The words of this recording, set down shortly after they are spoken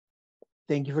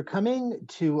Thank you for coming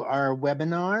to our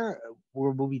webinar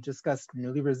where we'll be discussing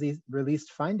newly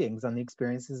released findings on the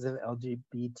experiences of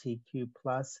LGBTQ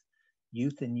plus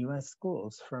youth in US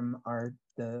schools from our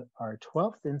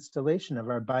 12th installation of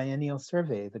our biennial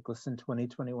survey, the GLSEN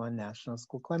 2021 National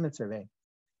School Climate Survey.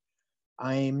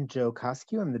 I'm Joe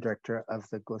Kosky. I'm the director of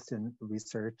the GLSEN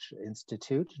Research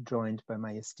Institute, joined by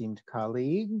my esteemed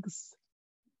colleagues.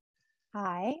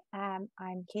 Hi, I'm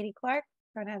Katie Clark,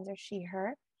 pronouns are she,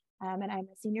 her, and I'm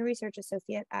a senior research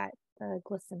associate at the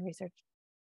GLSEN Research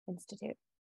Institute.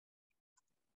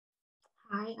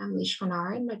 Hi, I'm Leash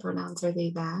Bernard. My pronouns are they,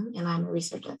 them, and I'm a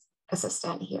research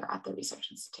assistant here at the Research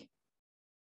Institute.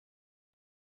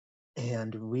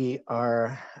 And we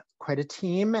are quite a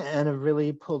team and have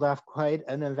really pulled off quite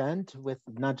an event with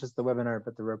not just the webinar,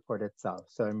 but the report itself.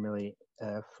 So I'm really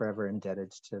forever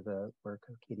indebted to the work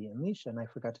of Katie and Leash. And I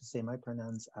forgot to say my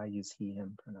pronouns. I use he,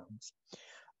 him pronouns.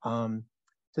 So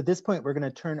at this point, we're going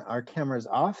to turn our cameras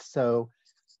off. So,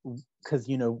 because,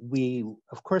 you know, we,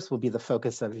 of course, will be the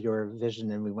focus of your vision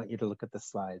and we want you to look at the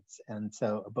slides. And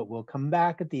so, but we'll come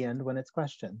back at the end when it's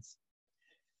questions.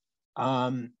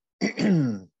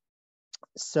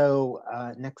 So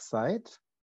next slide.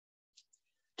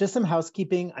 Just some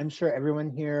housekeeping. I'm sure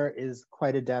everyone here is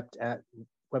quite adept at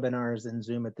webinars and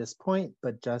Zoom at this point,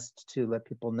 but just to let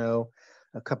people know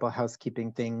a couple of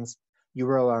housekeeping things. You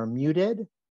all are muted,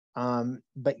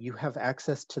 but you have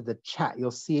access to the chat.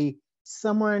 You'll see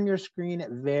somewhere on your screen, it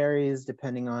varies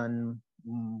depending on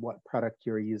what product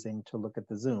you're using to look at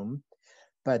the Zoom.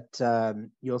 But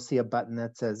you'll see a button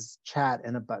that says chat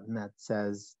and a button that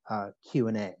says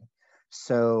Q&A.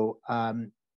 So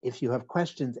if you have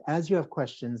questions, as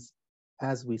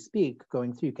we speak,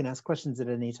 going through, you can ask questions at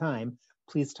any time.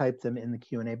 Please type them in the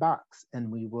Q&A box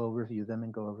and we will review them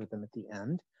and go over them at the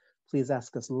end. Please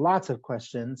ask us lots of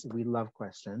questions. We love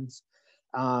questions.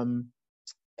 And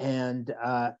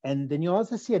then you'll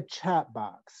also see a chat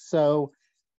box. So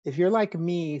if you're like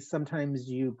me, sometimes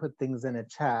you put things in a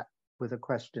chat with a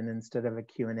question instead of a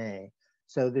Q&A.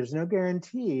 So there's no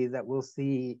guarantee that we'll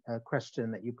see a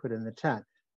question that you put in the chat,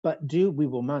 but we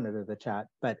will monitor the chat,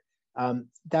 but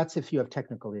that's if you have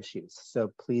technical issues.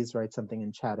 So please write something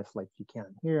in chat if like you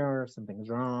can't hear or something's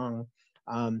wrong.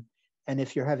 And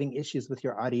if you're having issues with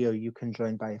your audio, you can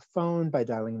join by phone by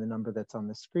dialing the number that's on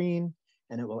the screen,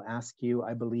 and it will ask you,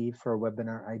 I believe, for a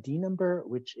webinar ID number,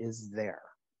 which is there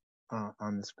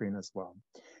on the screen as well.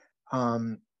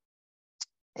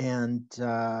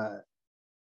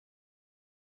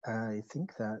 I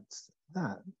think that's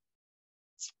that.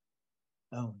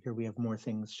 Oh, here we have more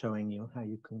things showing you how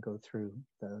you can go through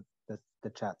the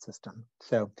chat system.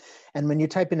 So, and when you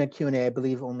type in a Q&A, I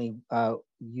believe only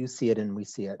you see it and we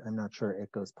see it. I'm not sure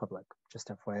it goes public, just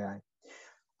FYI.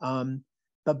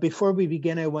 But before we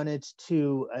begin, I wanted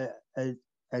to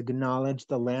acknowledge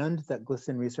the land that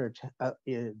GLSEN Research,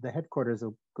 the headquarters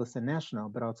of GLSEN National,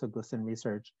 but also GLSEN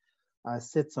Research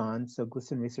sits on. So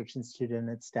GLSEN Research Institute and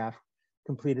its staff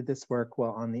completed this work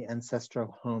while on the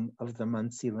ancestral home of the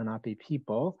Munsee Lenape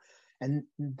people. And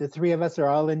the three of us are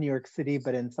all in New York City,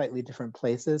 but in slightly different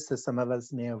places. So some of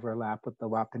us may overlap with the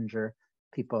Wappinger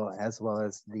people as well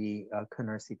as the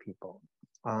Canarsie people.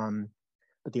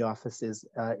 But the office is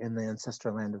in the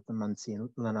ancestral land of the Munsee and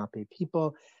Lenape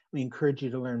people. We encourage you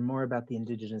to learn more about the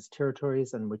indigenous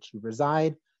territories on which you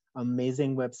reside.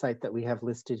 Amazing website that we have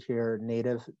listed here,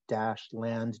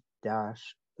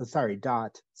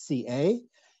 native-land.ca,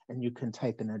 and you can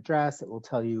type an address. It will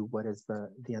tell you what is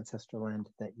the ancestral land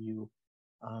that you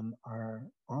are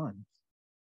on.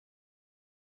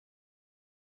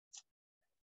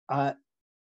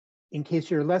 In case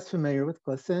you're less familiar with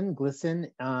GLSEN, GLSEN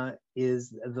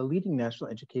is the leading national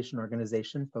education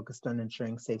organization focused on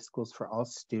ensuring safe schools for all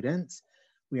students.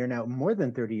 We are now more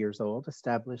than 30 years old,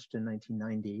 established in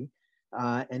 1990,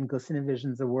 and GLSEN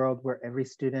envisions a world where every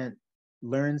student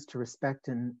learns to respect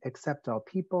and accept all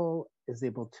people, is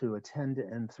able to attend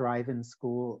and thrive in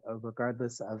school,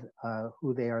 regardless of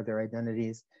who they are, their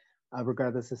identities,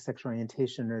 regardless of sexual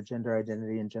orientation or gender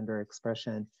identity and gender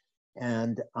expression.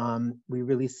 And we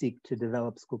really seek to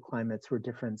develop school climates where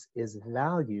difference is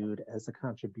valued as a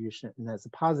contribution and as a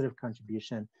positive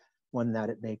contribution, one that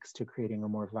it makes to creating a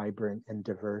more vibrant and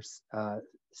diverse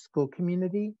school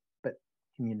community, but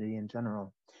community in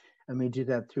general. And we do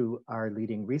that through our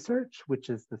leading research, which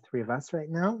is the three of us right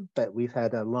now, but we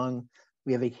have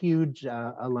a huge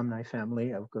alumni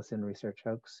family of GLSEN research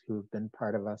folks who've been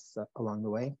part of us along the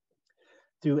way.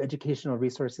 Through educational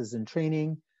resources and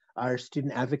training, our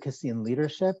student advocacy and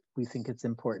leadership, we think it's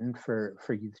important for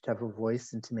youth to have a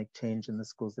voice and to make change in the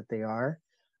schools that they are.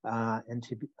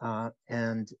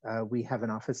 We have an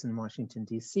office in Washington,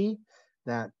 D.C.,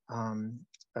 that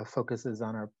focuses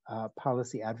on our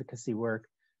policy advocacy work.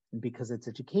 And because it's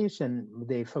education,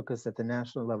 they focus at the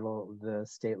national level, the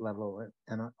state level,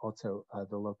 and also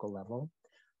the local level.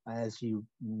 As you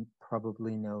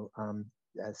probably know,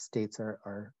 states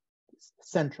are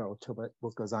central to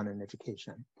what goes on in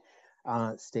education,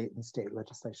 state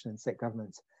legislation and state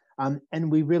governments.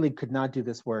 And we really could not do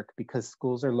this work because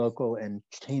schools are local and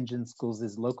change in schools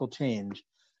is local change.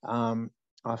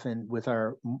 Often with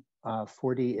our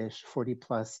 40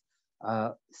 plus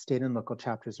state and local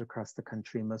chapters across the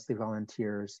country, mostly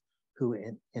volunteers who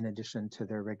in addition to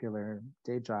their regular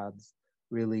day jobs,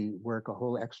 really work a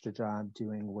whole extra job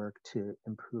doing work to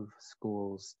improve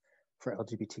schools for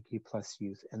LGBTQ plus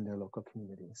youth in their local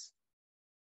communities.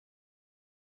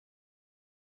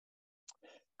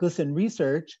 GLSEN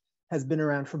research has been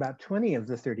around for about 20 of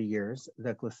the 30 years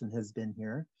that GLSEN has been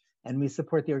here. And we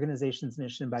support the organization's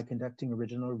mission by conducting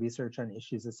original research on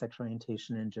issues of sexual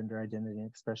orientation and gender identity and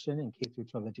expression in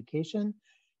K-12 education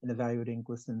and evaluating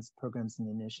GLSEN's programs and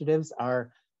initiatives.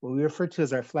 What we refer to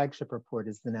as our flagship report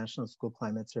is the National School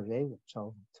Climate Survey, which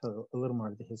I'll tell a little more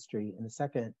of the history in a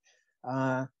second.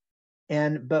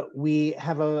 But we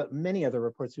have many other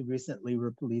reports. We recently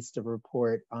released a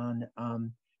report on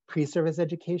pre-service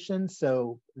education.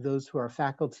 So those who are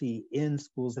faculty in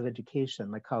schools of education,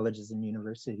 like colleges and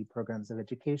university programs of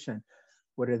education,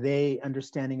 what are they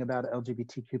understanding about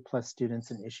LGBTQ plus students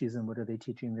and issues, and what are they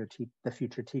teaching the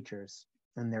future teachers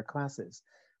in their classes?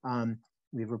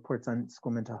 We have reports on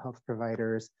school mental health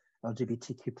providers,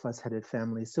 LGBTQ plus headed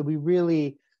families. So we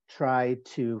really try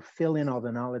to fill in all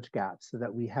the knowledge gaps so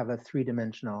that we have a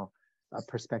three-dimensional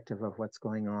perspective of what's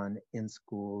going on in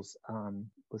schools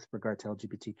with regard to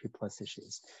LGBTQ plus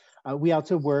issues. We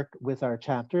also work with our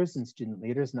chapters and student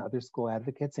leaders and other school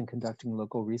advocates in conducting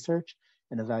local research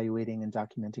and evaluating and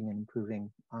documenting and improving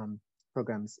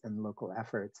programs and local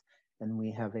efforts. And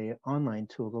we have an online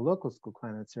tool, the Local School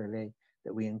Climate Survey,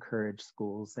 that we encourage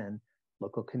schools and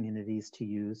local communities to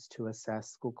use to assess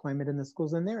school climate in the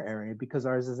schools in their area, because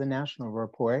ours is a national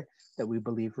report that we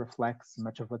believe reflects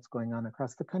much of what's going on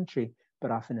across the country,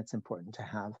 but often it's important to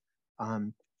have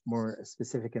more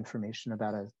specific information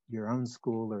about your own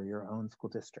school or your own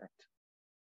school district.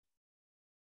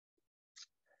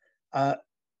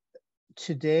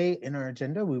 Today in our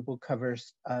agenda, we will cover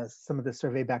some of the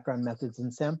survey background methods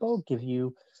and sample, give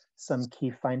you some key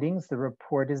findings. The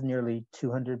report is nearly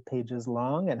 200 pages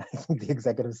long, and I think the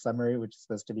executive summary, which is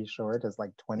supposed to be short, is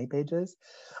like 20 pages.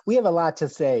 We have a lot to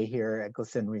say here at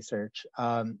GLSEN Research.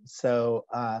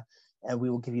 And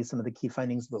we will give you some of the key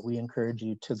findings, but we encourage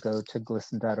you to go to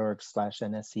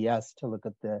glsen.org/NSCS to look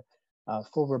at the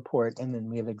full report, and then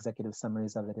we have executive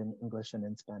summaries of it in English and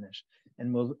in Spanish.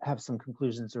 And we'll have some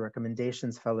conclusions or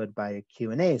recommendations followed by a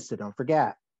Q&A, so don't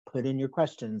forget, put in your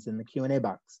questions in the Q&A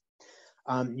box.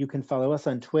 You can follow us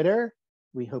on Twitter.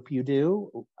 We hope you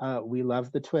do. We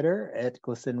love the Twitter at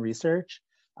GLSEN Research,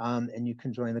 and you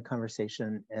can join the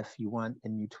conversation if you want,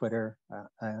 and you Twitter,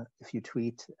 if you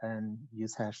tweet and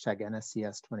use hashtag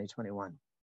NSCS 2021.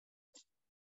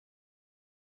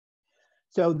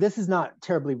 So this is not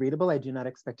terribly readable. I do not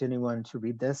expect anyone to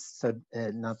read this, so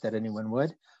not that anyone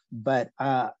would, but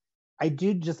I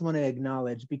do just want to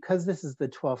acknowledge, because this is the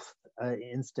 12th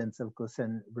instance of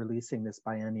GLSEN releasing this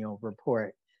biennial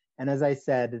report, and as I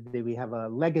said, we have a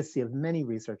legacy of many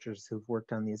researchers who've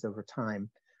worked on these over time.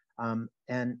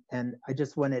 And I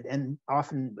just wanted, and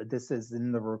often this is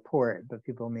in the report, but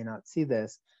people may not see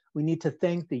this, we need to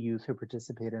thank the youth who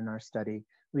participate in our study.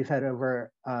 We've had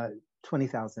over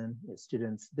 20,000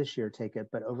 students this year take it,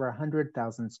 but over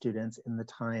 100,000 students in the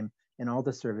time in all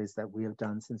the surveys that we have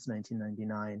done since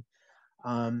 1999.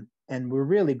 And we're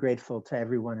really grateful to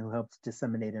everyone who helped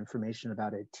disseminate information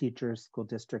about it: teachers, school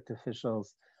district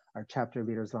officials, our chapter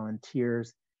leaders,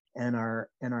 volunteers, and our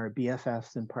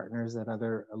BFFs and partners at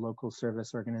other local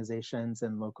service organizations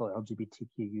and local LGBTQ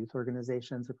youth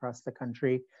organizations across the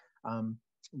country.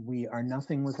 We are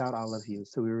nothing without all of you,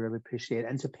 so we really appreciate it.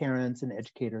 And to parents and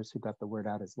educators who got the word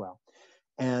out as well,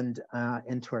 and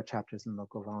to our chapters and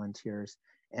local volunteers.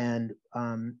 And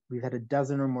we've had a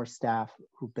dozen or more staff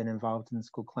who've been involved in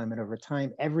school climate over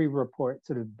time. Every report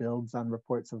sort of builds on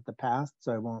reports of the past,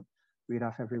 so I won't read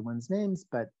off everyone's names,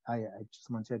 but I just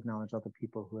want to acknowledge all the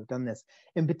people who have done this.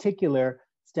 In particular,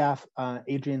 staff,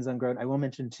 Adrienne Zangron, I will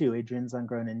mention two, Adrienne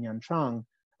Zangron and Yan Chong,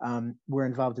 were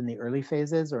involved in the early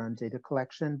phases around data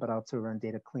collection, but also around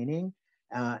data cleaning.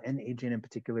 And Adrienne in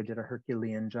particular did a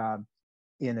Herculean job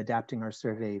in adapting our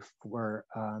survey for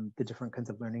the different kinds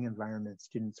of learning environments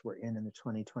students were in the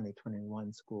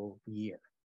 2020-21 school year.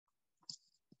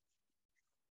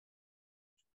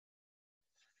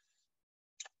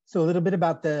 So a little bit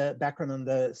about the background on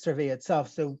the survey itself.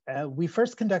 So we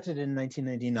first conducted it in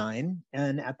 1999,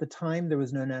 and at the time there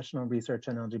was no national research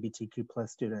on LGBTQ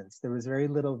plus students. There was very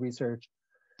little research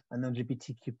on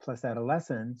LGBTQ plus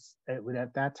adolescents. It would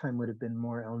at that time would have been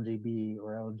more LGB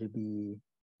or LGB,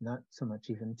 not so much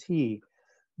even T,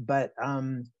 but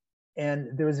and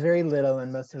there was very little,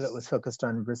 and most of it was focused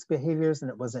on risk behaviors,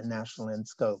 and it wasn't national in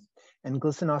scope. And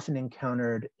GLSEN often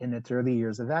encountered in its early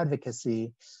years of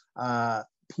advocacy,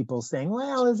 people saying,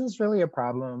 well, is this really a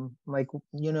problem? Like,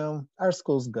 you know, our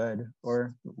school's good,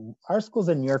 or our schools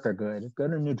in New York are good, go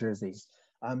to New Jersey.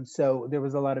 So there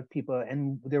was a lot of people,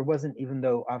 and there wasn't, even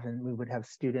though often we would have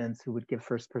students who would give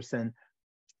first person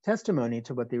testimony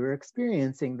to what they were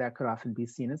experiencing, that could often be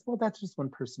seen as, well, that's just one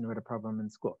person who had a problem in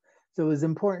school. So it was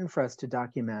important for us to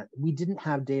document. We didn't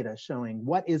have data showing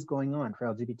what is going on for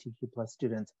LGBTQ plus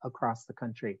students across the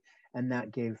country. And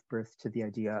that gave birth to the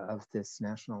idea of this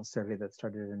national survey that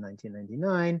started in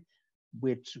 1999,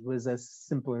 which was a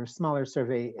simpler, smaller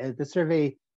survey. The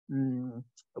survey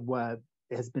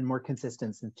has been more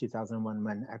consistent since 2001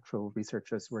 when actual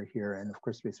researchers were here. And of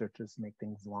course, researchers make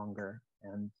things longer.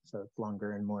 And so it's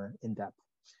longer and more in-depth.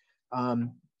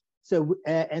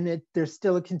 There's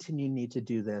still a continued need to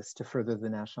do this to further the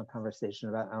national conversation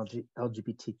about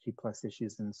LGBTQ plus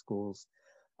issues in schools.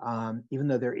 Even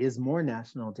though there is more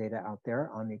national data out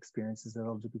there on the experiences of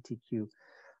LGBTQ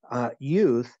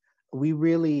youth, we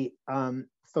really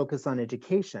focus on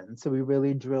education. So we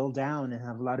really drill down and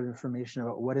have a lot of information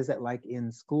about what is it like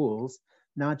in schools,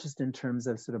 not just in terms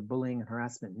of sort of bullying and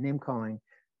harassment and name calling,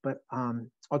 but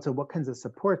also what kinds of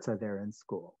supports are there in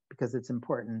school, because it's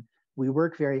important. We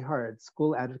work very hard.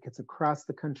 School advocates across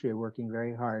the country are working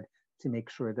very hard to make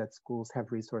sure that schools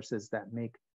have resources that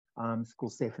make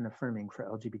schools safe and affirming for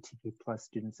LGBTQ plus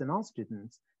students and all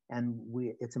students. And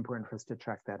it's important for us to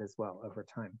track that as well over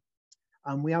time.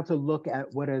 We also look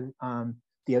at what are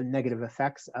the negative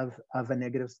effects of a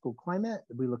negative school climate.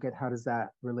 We look at how does that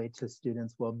relate to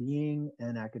students' well-being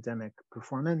and academic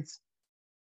performance.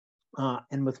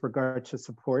 And with regard to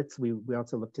supports, we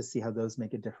also look to see how those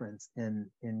make a difference in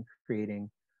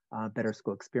creating better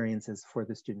school experiences for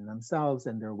the student themselves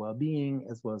and their well-being,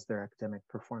 as well as their academic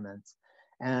performance.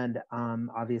 And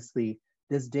obviously,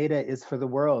 this data is for the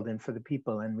world and for the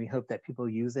people, and we hope that people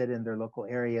use it in their local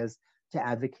areas to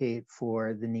advocate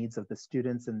for the needs of the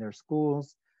students in their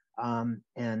schools,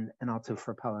 and also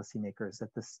for policymakers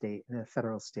at the state,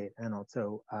 federal, state, and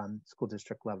also school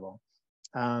district level.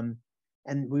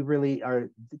 And we really are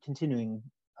continuing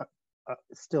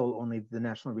still only the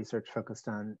national research focused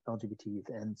on LGBT youth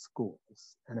and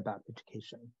schools and about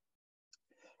education.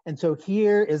 And so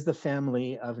here is the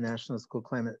family of national school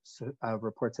climate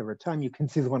reports over time. You can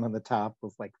see the one on the top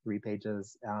was like 3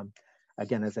 pages.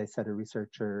 Again, as I said, a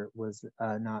researcher was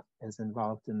not as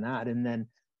involved in that. And then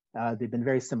they've been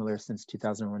very similar since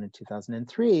 2001 and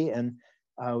 2003. And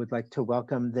I would like to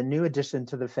welcome the new addition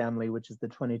to the family, which is the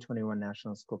 2021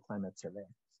 National School Climate Survey.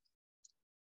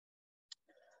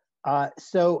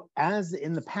 So as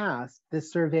in the past,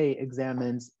 this survey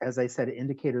examines, as I said,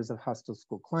 indicators of hostile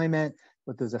school climate,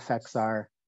 what those effects are,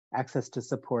 access to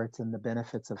supports, and the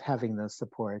benefits of having those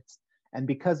supports. And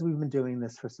because we've been doing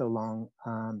this for so long,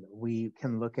 we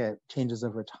can look at changes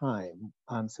over time.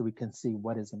 So we can see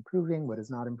what is improving, what is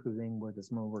not improving, where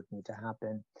does more work need to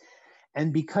happen.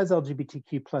 And because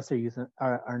LGBTQ plus youth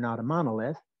are not a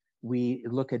monolith, we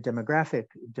look at demographic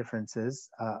differences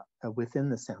within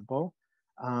the sample.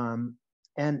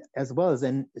 And as well as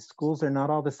in schools are not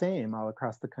all the same all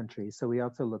across the country. So we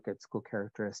also look at school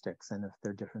characteristics and if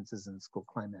there are differences in school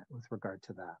climate with regard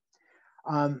to that.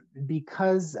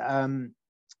 Because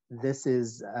this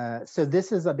is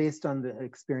based on the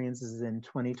experiences in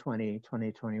 2020,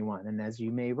 2021. And as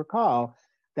you may recall,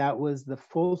 that was the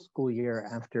full school year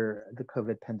after the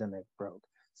COVID pandemic broke.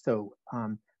 So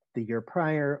the year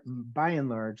prior, by and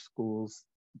large, schools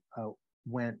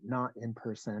went not in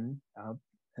person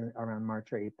around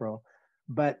March or April,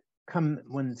 but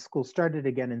when school started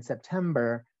again in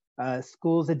September,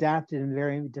 schools adapted in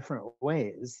very different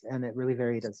ways, and it really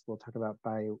varied, as we'll talk about,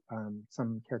 by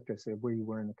some characteristics of where you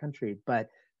were in the country. But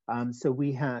so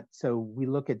we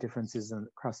look at differences in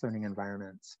cross-learning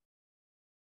environments,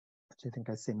 which I think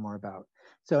I say more about.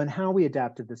 So, and how we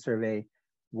adapted the survey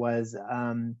was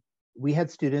we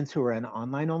had students who were in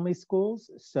online-only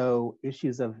schools, so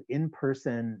issues of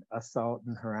in-person assault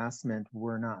and harassment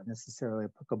were not necessarily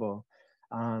applicable.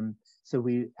 So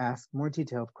we asked more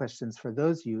detailed questions for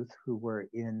those youth who were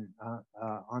in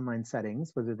online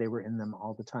settings, whether they were in them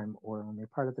all the time or only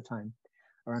part of the time,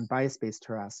 or on bias-based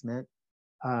harassment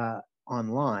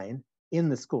online in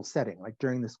the school setting, like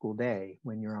during the school day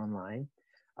when you're online.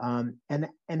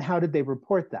 And how did they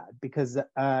report that? Because,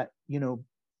 you know,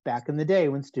 back in the day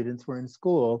when students were in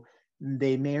school,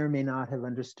 they may or may not have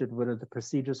understood what are the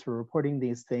procedures for reporting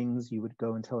these things. You would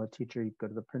go and tell a teacher, you'd go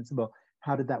to the principal.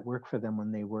 How did that work for them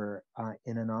when they were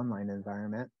in an online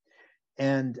environment?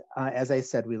 And as I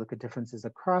said, we look at differences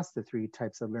across the three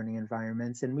types of learning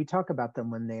environments, and we talk about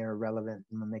them when they are relevant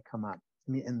and when they come up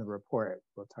in the report.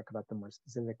 We'll talk about them more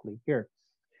specifically here.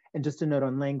 And just a note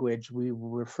on language, we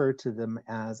refer to them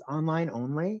as online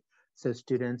only. So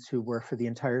students who were for the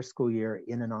entire school year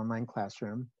in an online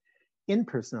classroom,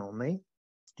 in-person only,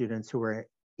 students who were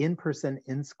in person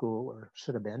in school or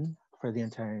should have been for the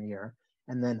entire year.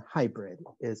 And then hybrid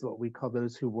is what we call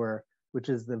those who were, which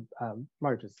is the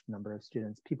largest number of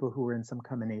students, people who were in some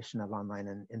combination of online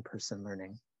and in-person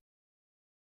learning.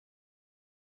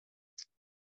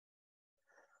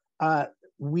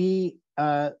 We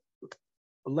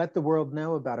let the world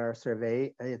know about our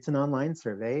survey. It's an online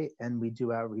survey, and we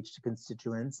do outreach to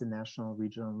constituents and national,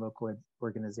 regional, and local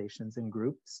organizations and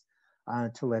groups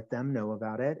to let them know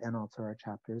about it, and also our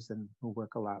chapters, and we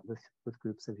work a lot with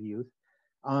groups of youth.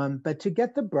 But to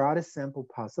get the broadest sample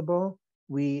possible,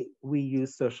 we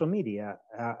use social media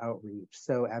outreach.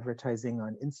 So advertising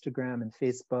on Instagram and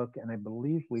Facebook, and I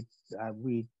believe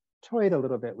we toyed a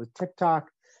little bit with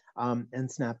TikTok and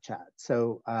Snapchat.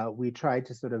 So we tried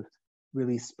to sort of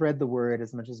really spread the word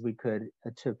as much as we could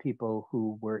to people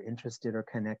who were interested or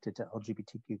connected to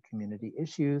LGBTQ community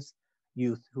issues,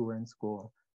 youth who were in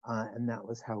school. And that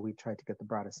was how we tried to get the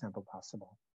broadest sample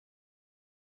possible.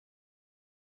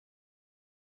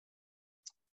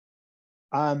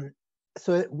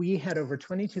 So we had over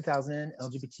 22,000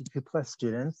 LGBTQ plus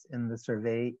students in the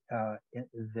survey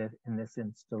in this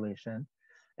installation.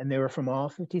 And they were from all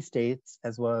 50 states,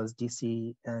 as well as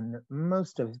DC and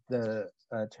most of the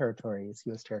territories,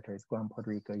 US territories, Guam,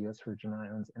 Puerto Rico, US Virgin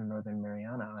Islands, and Northern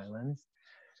Mariana Islands.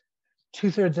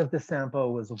 2/3 of the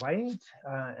sample was white,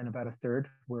 and about 1/3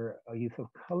 were a youth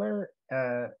of color.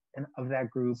 And of that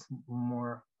group,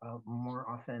 more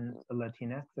often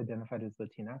Latinx, identified as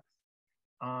Latinx.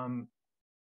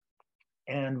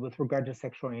 And with regard to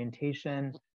sexual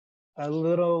orientation, a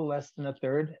little less than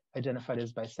 1/3 identified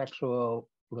as bisexual,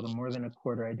 a little more than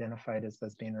 1/4 identified as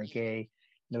lesbian or gay,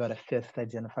 and about 1/5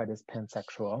 identified as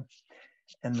pansexual.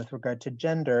 And with regard to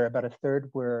gender, about 1/3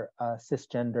 were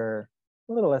cisgender,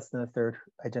 a little less than 1/3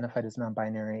 identified as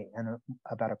non-binary, and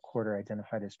about 1/4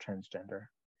 identified as transgender.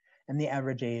 And the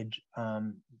average age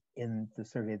in the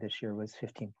survey this year was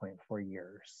 15.4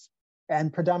 years.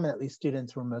 And predominantly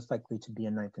students were most likely to be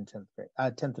in 9th and 10th grade,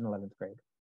 10th and 11th grade.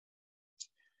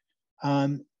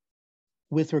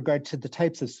 With regard to the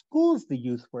types of schools the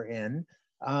youth were in,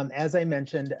 as I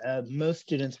mentioned, most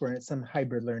students were in some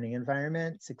hybrid learning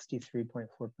environment.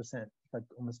 63.4%, like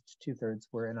almost 2/3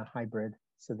 were in a hybrid.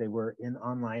 So they were in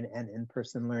online and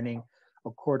in-person learning.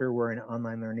 1/4 were in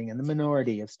online learning, and the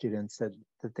minority of students said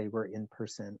that they were in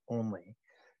person only.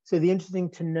 So the interesting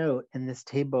to note in this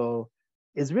table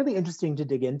is really interesting to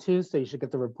dig into. So you should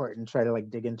get the report and try to like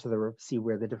dig into see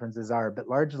where the differences are. But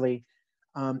largely,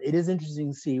 it is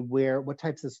interesting to see what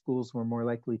types of schools were more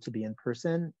likely to be in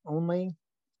person only.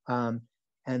 And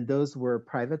those were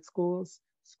private schools,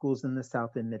 schools in the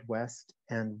South and Midwest,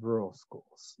 and rural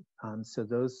schools. So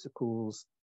those schools,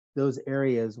 those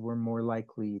areas were more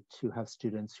likely to have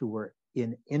students who were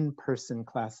in-person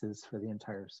classes for the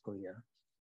entire school year.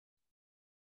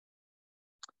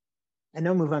 And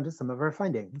now move on to some of our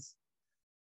findings.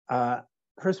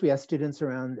 First, we asked students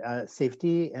around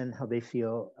safety and how they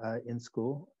feel in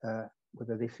school,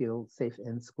 whether they feel safe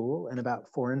in school. And about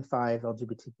 4 in 5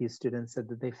 LGBTQ students said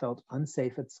that they felt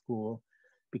unsafe at school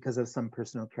because of some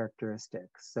personal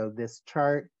characteristics. So this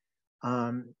chart,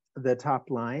 the top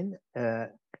line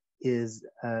is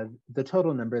the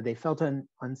total number. They felt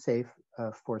unsafe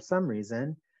for some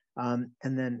reason. And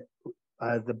then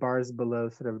the bars below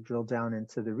sort of drill down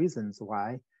into the reasons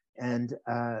why. And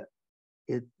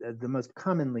the most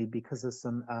commonly because of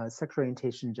some sexual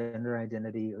orientation, gender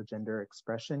identity, or gender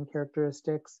expression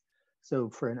characteristics. So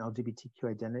for an LGBTQ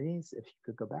identities, if you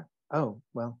could go back. Oh,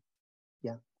 well,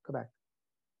 yeah, go back.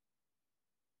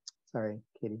 Sorry,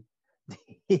 Katie.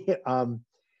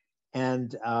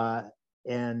 and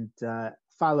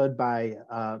followed by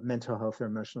mental health or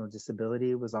emotional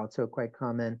disability was also quite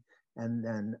common. And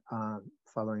then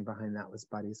following behind that was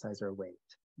body size or weight.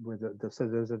 So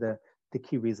those are the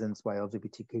key reasons why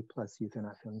LGBTQ plus youth are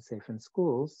not feeling safe in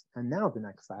schools. And now the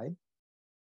next slide.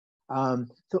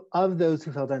 So of those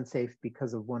who felt unsafe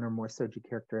because of one or more SOGI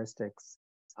characteristics,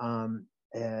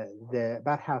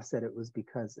 about half said it was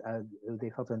because they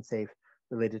felt unsafe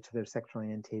related to their sexual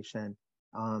orientation,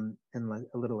 and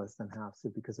a little less than half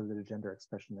said because of their gender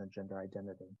expression and gender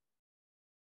identity.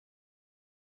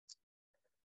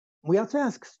 We also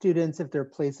ask students if there are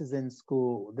places in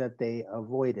school that they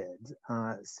avoided.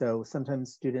 So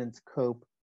sometimes students cope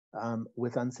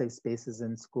with unsafe spaces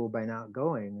in school by not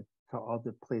going to all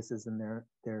the places in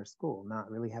their school, not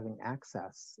really having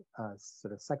access,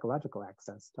 sort of psychological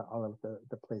access to all of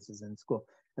the places in school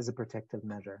as a protective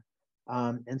measure.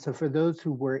 And so for those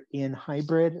who were in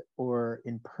hybrid or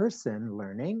in-person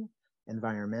learning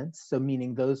environments, so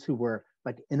meaning those who were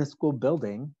like in a school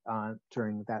building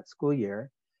during that school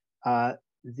year,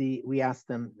 we asked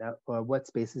them what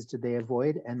spaces did they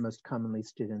avoid, and most commonly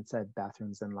students said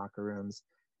bathrooms and locker rooms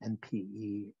and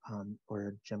PE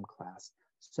or gym class.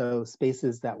 So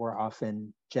spaces that were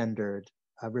often gendered,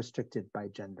 restricted by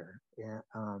gender.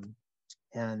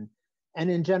 And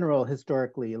in general,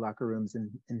 historically, locker rooms and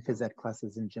phys ed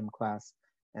classes and gym class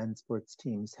and sports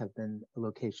teams have been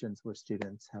locations where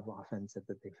students have often said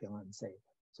that they feel unsafe.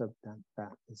 So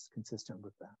that is consistent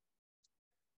with that.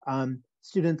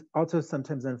 Students also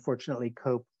sometimes, unfortunately,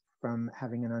 cope from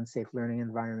having an unsafe learning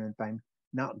environment by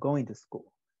not going to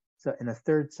school. So, and a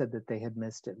third said that they had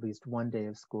missed at least one day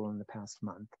of school in the past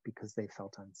month because they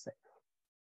felt unsafe.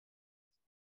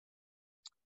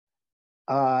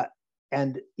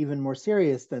 And even more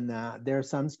serious than that, there are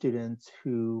some students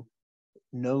who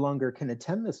no longer can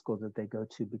attend the school that they go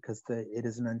to because it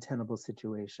is an untenable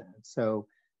situation. So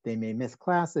they may miss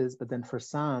classes, but then for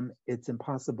some, it's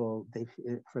impossible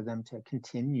for them to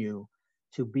continue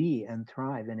to be and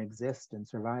thrive and exist and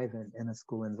survive in a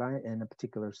school environment, in a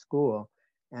particular school.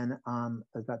 And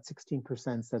about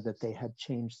 16% said that they had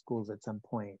changed schools at some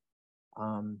point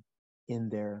in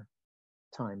their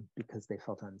time because they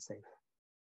felt unsafe.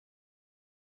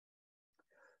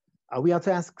 We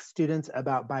also ask students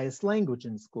about biased language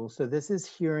in school. So this is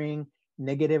hearing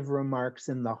negative remarks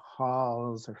in the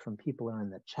halls or from people or in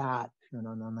the chat if you're in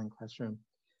an online classroom,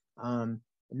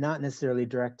 not necessarily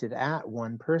directed at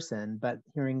one person, but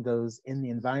hearing those in the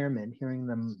environment, hearing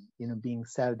them, being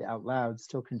said out loud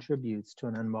still contributes to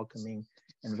an unwelcoming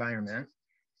environment.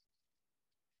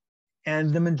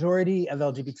 And the majority of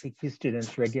LGBTQ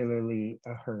students regularly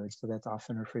heard, so that's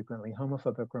often or frequently,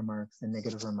 homophobic remarks and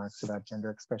negative remarks about gender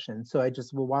expression. So I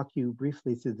just will walk you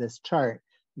briefly through this chart.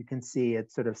 You can see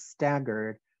it's sort of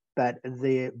staggered, but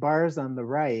the bars on the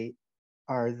right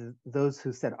are those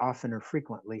who said often or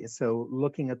frequently. So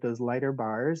looking at those lighter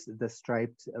bars, the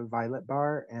striped violet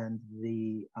bar and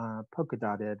the polka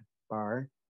dotted bar,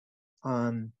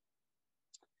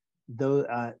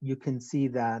 though you can see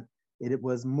that it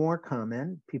was more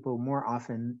common, people more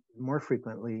often, more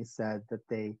frequently said that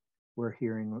they were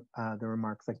hearing the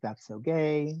remarks like, that's so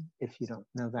gay. If you don't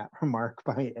know that remark,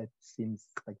 it seems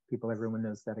like everyone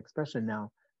knows that expression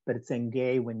now, but it's saying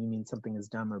gay when you mean something is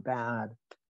dumb or bad,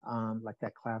 like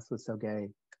that class was so gay.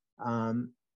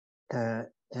 And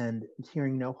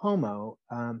hearing no homo,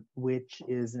 which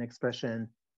is an expression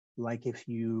like if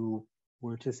you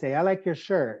were to say, I like your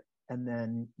shirt, and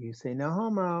then you say no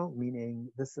homo, meaning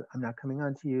this, I'm not coming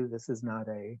on to you. This is not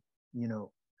a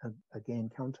gay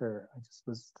encounter. I just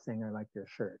was saying I like your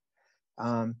shirt.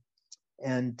 And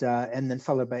then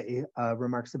followed by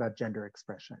remarks about gender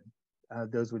expression.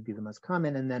 Those would be the most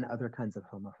common, and then other kinds of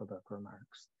homophobic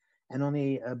remarks. And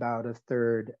only about a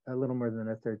third, a little more than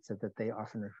a third, said that they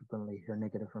often or frequently hear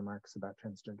negative remarks about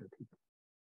transgender people.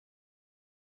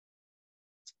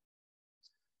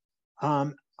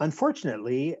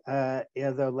 Unfortunately,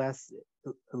 though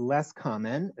less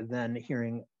common than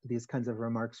hearing these kinds of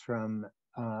remarks from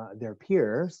their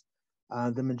peers,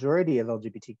 the majority of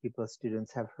LGBTQ plus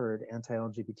students have heard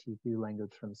anti-LGBTQ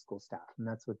language from school staff, and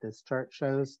that's what this chart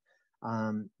shows.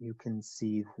 You can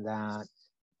see that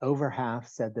over half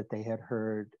said that they had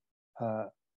heard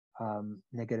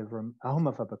negative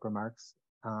homophobic remarks,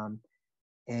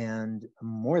 and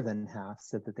more than half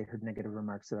said that they heard negative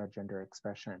remarks about gender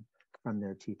expression from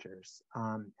their teachers.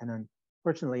 And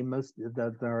unfortunately,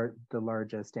 the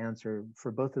largest answer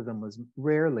for both of them was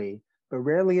rarely, but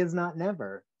rarely is not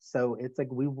never. So it's like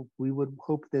we would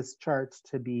hope this chart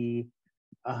to be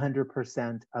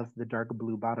 100% of the dark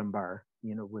blue bottom bar,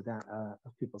 with that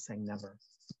of people saying never.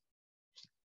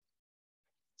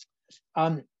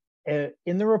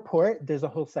 In the report, there's a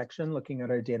whole section looking at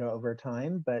our data over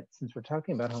time, but since we're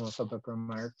talking about homophobic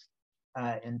remarks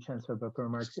and transphobic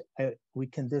remarks,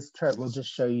 this chart will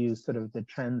just show you sort of the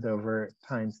trends over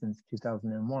time since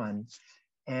 2001.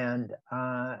 And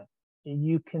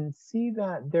you can see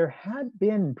that there had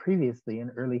been previously in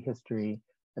early history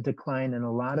a decline in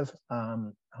a lot of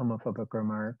homophobic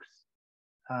remarks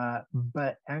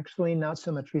but actually not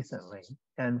so much recently.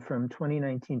 And from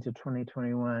 2019 to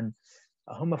 2021,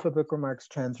 homophobic remarks,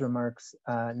 trans remarks,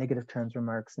 negative trans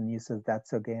remarks, and use of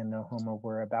that's okay and no homo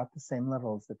were about the same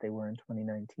levels that they were in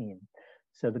 2019.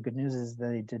 So the good news is that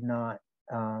they did not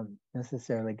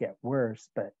necessarily get worse,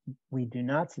 but we do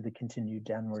not see the continued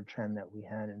downward trend that we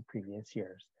had in previous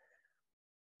years.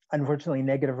 Unfortunately,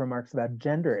 negative remarks about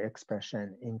gender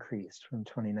expression increased from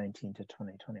 2019 to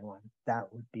 2021.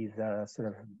 That would be the sort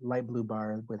of light blue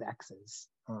bar with X's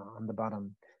on the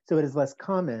bottom. So it is less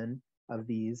common of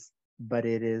these, but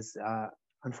it is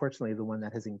unfortunately the one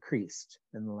that has increased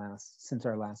in the since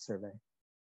our last survey.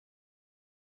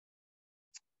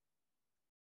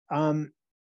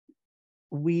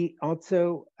 We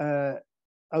also, looked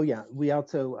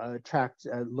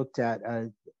at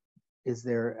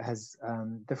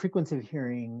the frequency of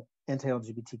hearing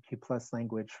anti-LGBTQ+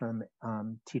 language from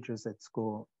teachers at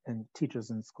school and teachers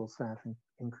and school staff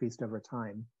increased over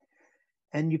time.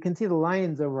 And you can see the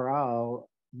lines overall,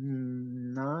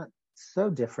 not so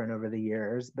different over the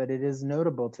years, but it is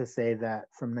notable to say that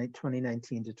from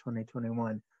 2019 to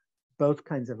 2021, both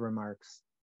kinds of remarks,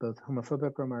 both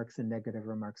homophobic remarks and negative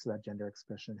remarks about gender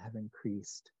expression have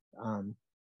increased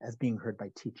as being heard by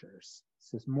teachers.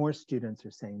 So more students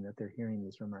are saying that they're hearing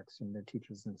these remarks from their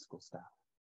teachers and school staff.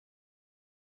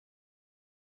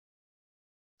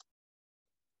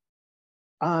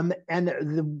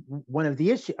 One of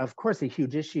the issue, of course, a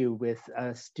huge issue with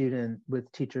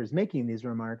teachers making these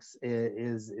remarks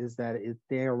is that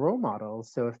they are role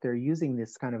models. So if they're using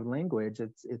this kind of language,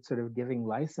 it's sort of giving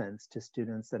license to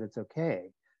students that it's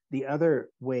okay. The other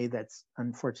way that's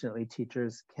unfortunately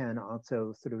teachers can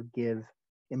also sort of give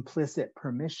implicit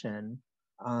permission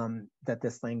that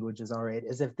this language is all right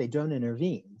is if they don't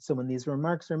intervene. So when these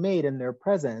remarks are made in their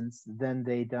presence, then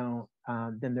they don't,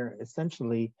 then they're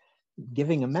essentially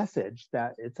giving a message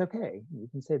that it's okay, you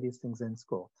can say these things in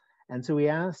school. And so we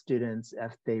asked students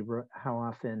if how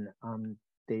often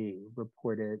they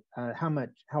reported,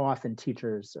 how often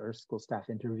teachers or school staff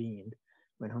intervened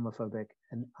when homophobic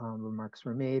remarks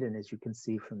were made. And as you can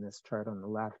see from this chart on the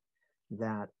left,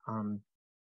 that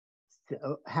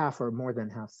half or more than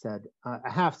half said,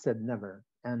 half said never,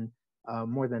 and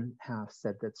more than half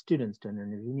said that students don't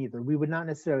intervene either. We would not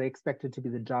necessarily expect it to be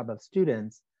the job of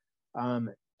students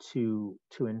to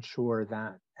ensure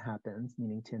that happens,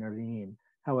 meaning to intervene.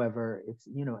 However, it's,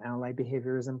 ally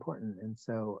behavior is important, and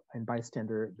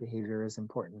bystander behavior is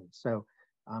important. So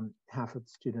half of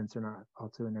students are not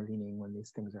also intervening when these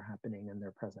things are happening in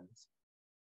their presence.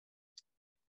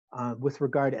 With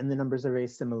regard, and the numbers are very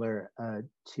similar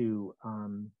to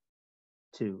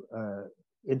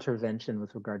intervention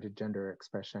with regard to gender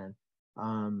expression.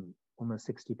 Almost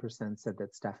 60% said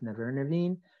that staff never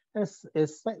intervene. As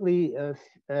slightly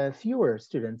fewer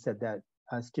students said that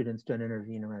students don't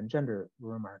intervene around gender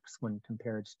remarks when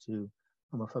compared to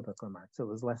homophobic remarks. So it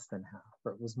was less than half,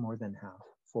 or it was more than half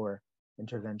for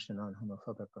intervention on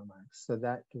homophobic remarks. So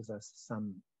that gives us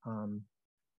some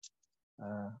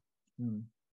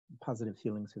positive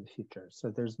feelings for the future. So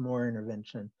there's more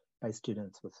intervention by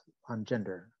students on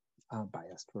gender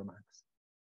biased remarks.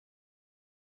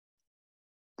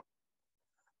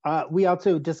 We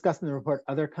also discussed in the report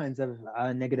other kinds of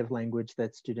negative language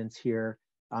that students hear,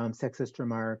 sexist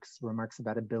remarks, remarks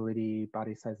about ability,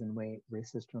 body size and weight,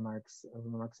 racist remarks,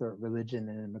 remarks about religion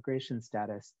and immigration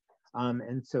status.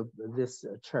 And so this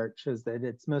chart shows that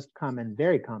it's most common,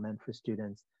 very common for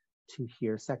students to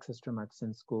hear sexist remarks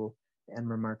in school and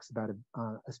remarks about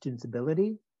a student's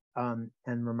ability and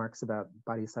remarks about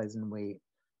body size and weight,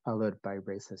 followed by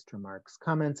racist remarks.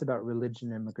 Comments about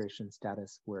religion and immigration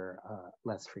status were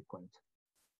less frequent.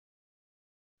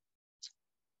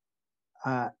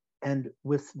 And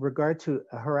with regard to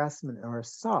harassment or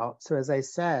assault, so as I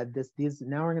said,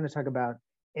 now we're going to talk about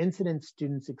incident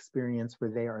students' experience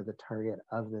where they are the target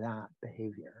of that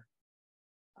behavior,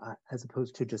 as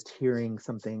opposed to just hearing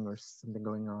something or something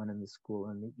going on in the school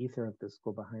and the ether of the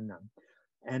school behind them.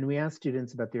 And we asked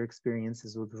students about their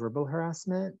experiences with verbal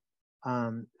harassment,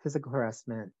 physical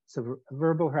harassment. So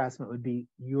verbal harassment would be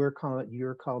your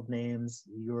called names,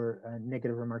 your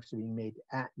negative remarks are being made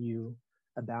at you,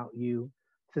 about you.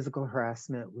 Physical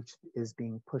harassment, which is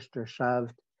being pushed or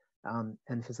shoved,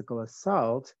 and physical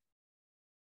assault,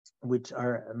 which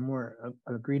are more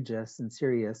egregious and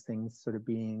serious things, sort of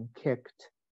being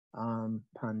kicked,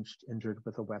 punched, injured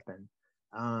with a weapon.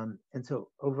 And so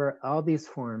over all these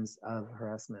forms of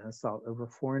harassment and assault, over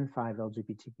 4 in 5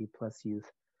 LGBTQ+ youth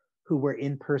who were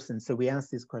in person. So we asked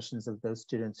these questions of those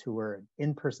students who were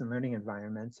in-person learning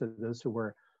environments, so those who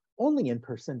were only in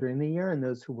person during the year, and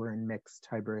those who were in mixed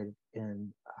hybrid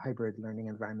learning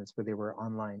environments where they were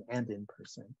online and in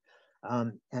person.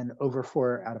 And over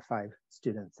 4 out of 5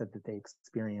 students said that they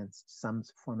experienced some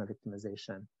form of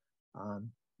victimization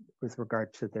with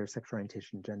regard to their sexual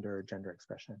orientation, gender, or gender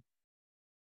expression.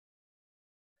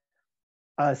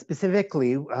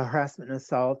 Specifically, harassment and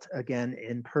assault, again,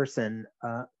 in person,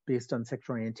 based on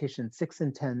sexual orientation, 6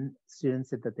 in 10 students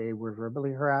said that they were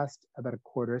verbally harassed, about a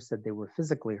quarter said they were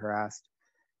physically harassed,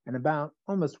 and about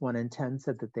almost 1 in 10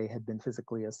 said that they had been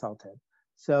physically assaulted.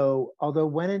 So although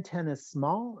 1 in 10 is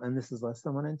small, and this is less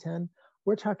than 1 in 10,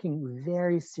 we're talking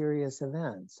very serious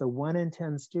events. So 1 in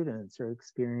 10 students are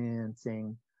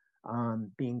experiencing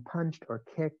being punched or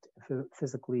kicked,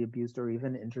 physically abused, or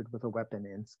even injured with a weapon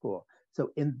in school.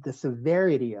 So in the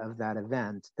severity of that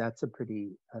event, that's a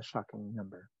pretty shocking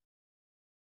number.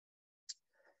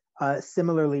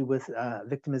 Similarly, with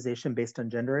victimization based on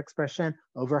gender expression,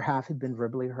 over half had been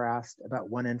verbally harassed, about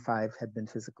 1 in 5 had been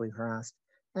physically harassed,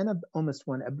 and a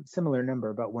similar number,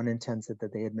 about 1 in 10 said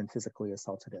that they had been physically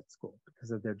assaulted at school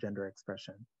because of their gender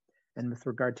expression. And with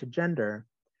regard to gender,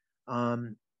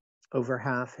 over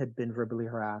half had been verbally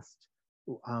harassed,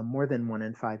 more than 1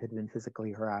 in 5 had been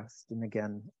physically harassed, and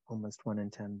again, almost 1 in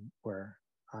 10 were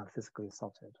physically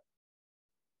assaulted.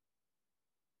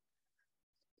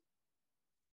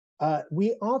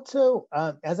 We also,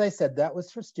 as I said, that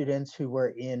was for students who were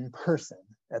in person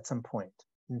at some point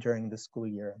during the school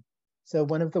year. So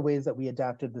one of the ways that we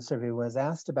adapted the survey was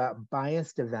asked about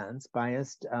biased events,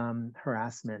 biased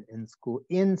harassment in school,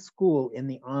 in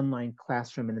the online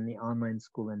classroom and in the online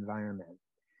school environment.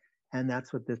 And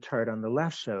that's what the chart on the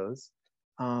left shows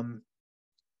around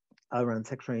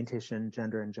sexual orientation,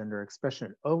 gender, and gender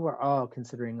expression. Overall,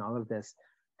 considering all of this,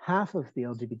 half of the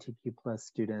LGBTQ+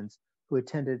 students who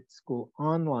attended school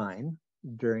online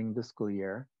during the school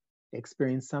year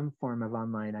experienced some form of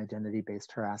online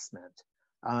identity-based harassment.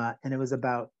 And it was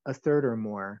about a third or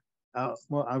more,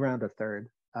 well, around a third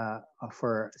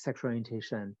for sexual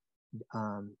orientation,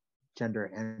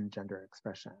 gender, and gender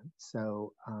expression.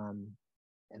 So,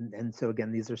 and so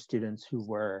again, these are students who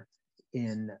were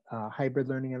in hybrid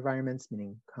learning environments,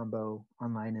 meaning combo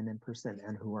online and in person,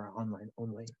 and who were online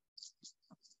only.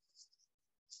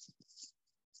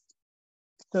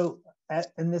 So,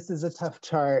 and this is a tough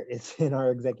chart, it's in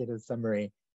our executive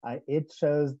summary. It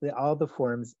shows all the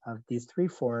forms of these 3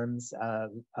 forms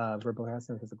of verbal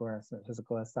harassment,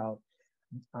 physical assault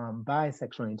by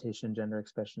sexual orientation, gender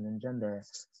expression, and gender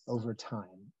over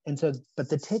time. And so, but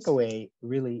the takeaway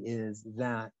really is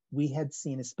that we had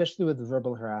seen, especially with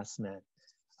verbal harassment,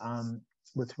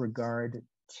 with regard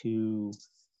to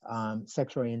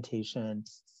sexual orientation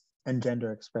and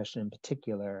gender expression in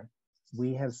particular,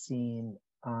 we have seen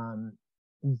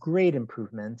great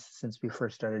improvements since we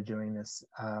first started doing this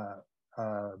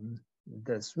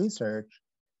this research,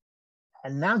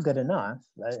 and not good enough.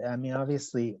 I mean,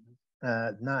 obviously,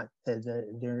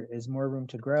 there is more room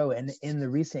to grow. And in the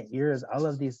recent years, all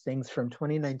of these things from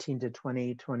 2019 to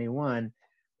 2021,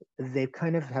 they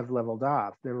kind of have leveled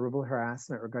off. The verbal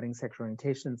harassment regarding sexual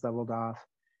orientations leveled off.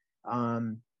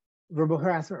 Verbal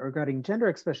harassment regarding gender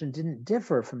expression didn't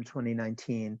differ from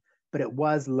 2019, but it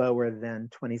was lower than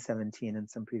 2017 and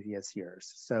some previous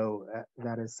years. So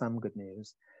that is some good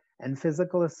news. And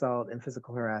physical assault and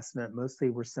physical harassment mostly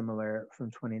were similar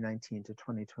from 2019 to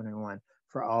 2021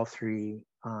 for all 3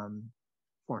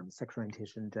 forms: sexual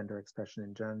orientation, gender expression,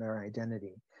 and gender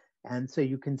identity. And so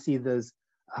you can see those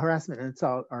harassment and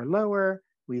assault are lower.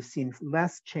 We've seen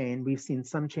less change. We've seen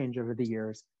some change over the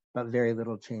years, but very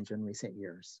little change in recent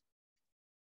years.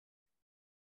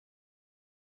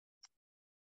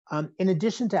 In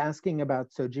addition to asking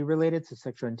about SOGI-related, so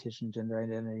sexual orientation, gender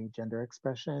identity, gender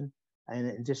expression, and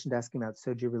in addition to asking about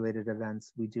SOGI-related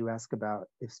events, we do ask about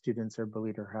if students are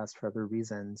bullied or harassed for other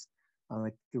reasons,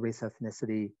 like the race,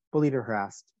 ethnicity, bullied or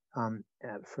harassed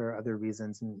for other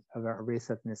reasons, and about race,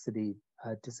 ethnicity,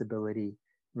 disability,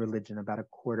 religion. About a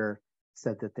quarter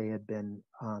said that they had been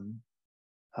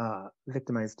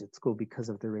victimized at school because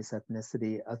of their race,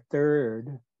 ethnicity, a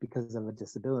third because of a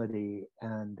disability,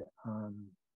 and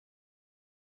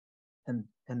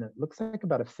it looks like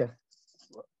about a fifth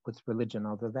with religion,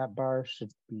 although that bar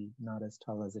should be not as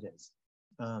tall as it is.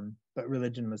 But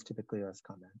religion was typically less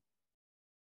common.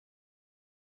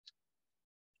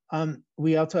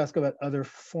 We also ask about other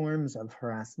forms of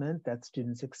harassment that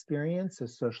students experience, so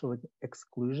social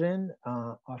exclusion,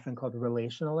 often called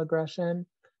relational aggression.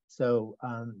 So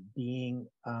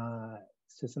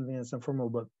so something that's informal,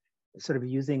 but sort of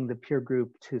using the peer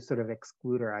group to sort of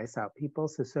exclude or ice out people.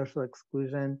 So social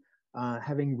exclusion,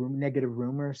 having negative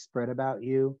rumors spread about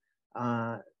you,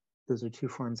 Those are two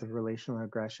forms of relational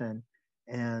aggression.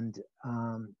 And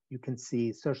you can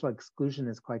see social exclusion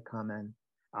is quite common,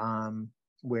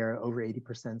 where over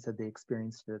 80% said they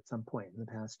experienced it at some point in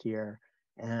the past year.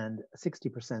 And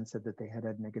 60% said that they had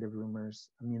negative rumors,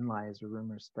 lies or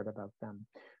rumors spread about them.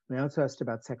 We also asked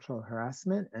about sexual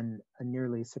harassment, and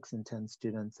nearly 6 in 10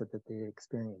 students said that they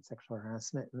experienced sexual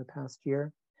harassment in the past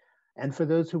year. And for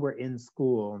those who were in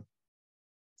school,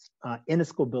 in a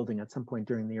school building at some point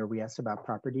during the year, we asked about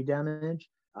property damage,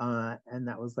 and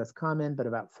that was less common, but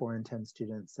about 4 in 10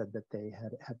 students said that they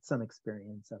had some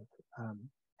experience of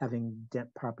having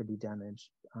property damage,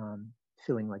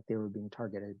 feeling like they were being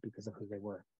targeted because of who they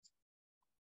were.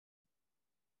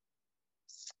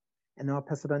 And now I'll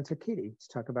pass it on to Katie to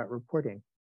talk about reporting.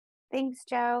 Thanks,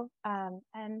 Joe.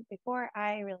 And before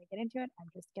I really get into it, I'm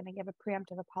just going to give a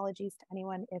preemptive apologies to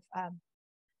anyone if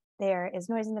there is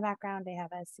noise in the background. They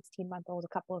have a 16-month-old a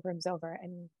couple of rooms over,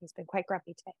 and he's been quite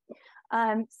grumpy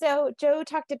today. So Joe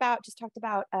talked about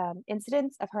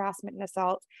incidents of harassment and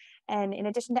assault. And in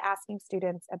addition to asking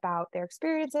students about their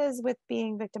experiences with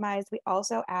being victimized, we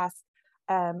also asked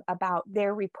about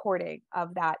their reporting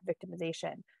of that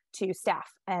victimization to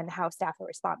staff and how staff are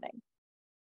responding.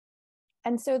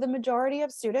 And so the majority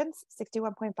of students,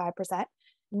 61.5%,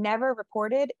 never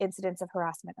reported incidents of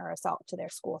harassment or assault to their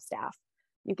school staff.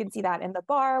 You can see that in the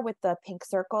bar with the pink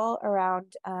circle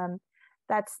around.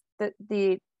 That's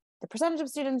the percentage of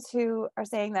students who are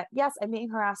saying that, yes, I'm being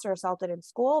harassed or assaulted in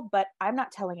school, but I'm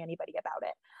not telling anybody about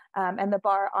it. And the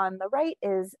bar on the right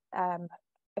is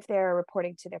if they're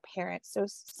reporting to their parents. So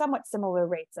somewhat similar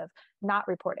rates of not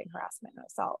reporting harassment and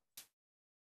assault.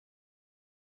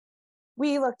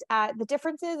 We looked at the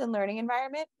differences in learning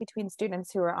environment between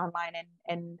students who are online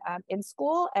and in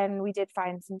school, and we did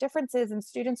find some differences in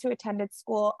students who attended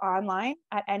school online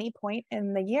at any point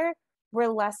in the year were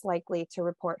less likely to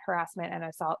report harassment and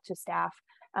assault to staff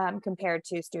compared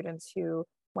to students who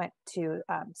went to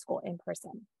school in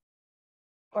person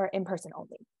or in person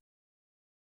only.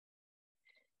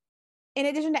 In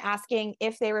addition to asking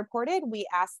if they reported, we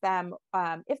asked them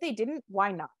if they didn't,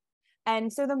 why not?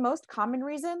 And so the most common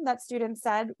reason that students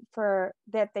said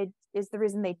is the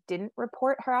reason they didn't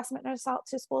report harassment and assault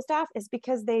to school staff is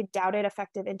because they doubted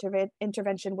effective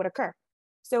intervention would occur.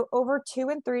 So over 2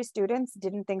 in 3 students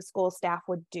didn't think school staff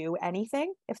would do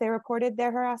anything if they reported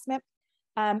their harassment.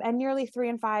 And nearly 3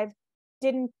 in 5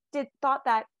 thought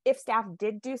that if staff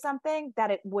did do something, that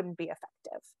it wouldn't be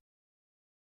effective.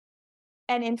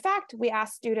 And in fact, we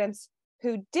asked students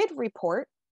who did report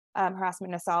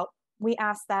harassment and assault, we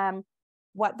asked them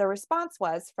what the response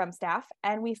was from staff,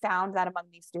 and we found that among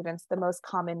these students, the most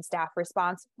common staff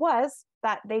response was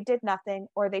that they did nothing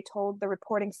or they told the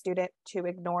reporting student to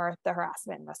ignore the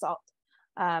harassment and assault.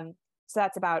 So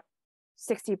that's about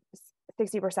 60%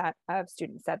 of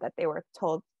students said that they were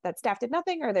told that staff did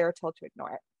nothing or they were told to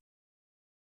ignore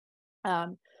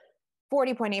it.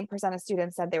 40.8% of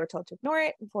students said they were told to ignore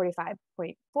it, and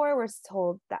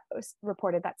 45.4% was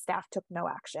reported that staff took no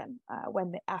action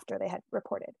after they had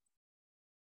reported.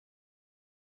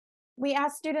 We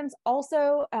asked students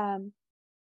also,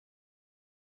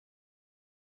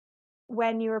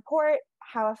 when you report,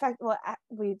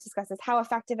 we discussed this, how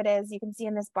effective it is. You can see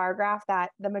in this bar graph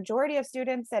that the majority of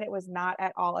students said it was not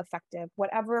at all effective.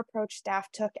 Whatever approach staff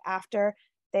took after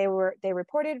they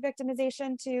reported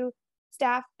victimization to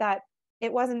staff, that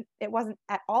it wasn't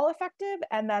at all effective.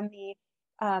 And then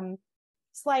the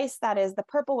slice that is the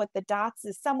purple with the dots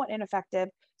is somewhat ineffective.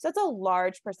 So it's a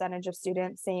large percentage of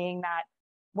students saying that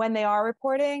when they are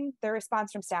reporting, the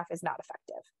response from staff is not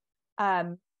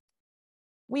effective.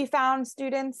 We found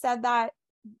students said that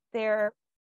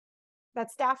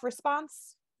staff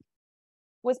response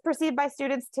was perceived by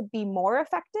students to be more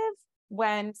effective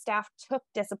when staff took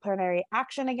disciplinary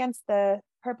action against the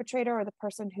perpetrator or the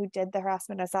person who did the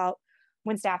harassment assault,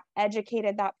 when staff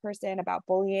educated that person about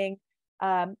bullying,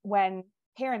 when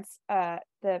parents,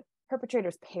 the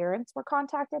perpetrator's parents were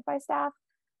contacted by staff,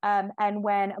 and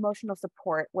when emotional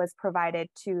support was provided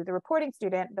to the reporting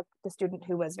student, the student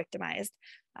who was victimized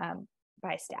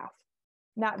by staff.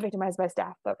 Not victimized by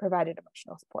staff, but provided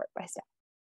emotional support by staff.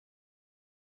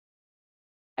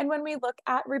 And when we look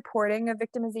at reporting of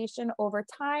victimization over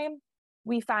time,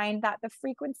 we find that the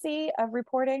frequency of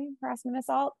reporting harassment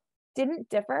assault didn't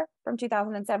differ from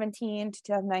 2017 to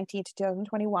 2019 to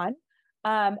 2021.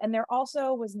 And there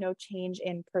also was no change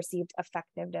in perceived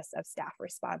effectiveness of staff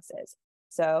responses.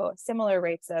 So similar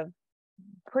rates of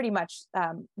pretty much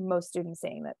most students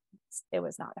saying that it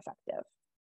was not effective.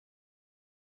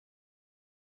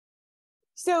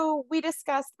 So we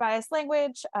discussed biased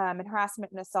language and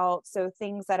harassment and assault. So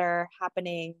things that are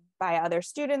happening by other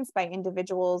students, by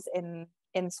individuals in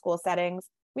school settings.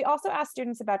 We also asked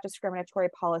students about discriminatory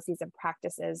policies and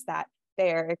practices that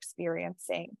they're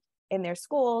experiencing in their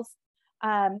schools.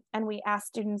 And we asked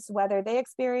students whether they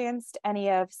experienced any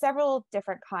of several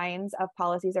different kinds of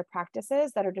policies or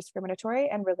practices that are discriminatory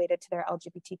and related to their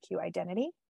LGBTQ identity.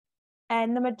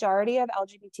 And the majority of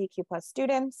LGBTQ plus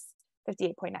students,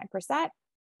 58.9%,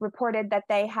 reported that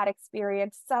they had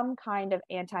experienced some kind of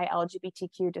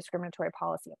anti-LGBTQ discriminatory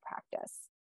policy and practice,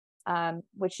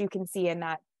 which you can see in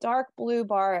that dark blue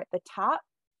bar at the top.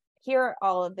 Here are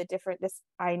all of the different,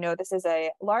 I know this is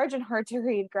a large and hard to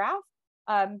read graph,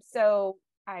 so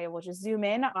I will just zoom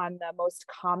in on the most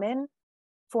common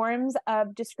forms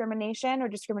of discrimination or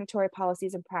discriminatory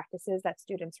policies and practices that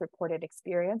students reported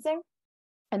experiencing.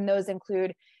 And those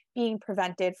include being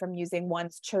prevented from using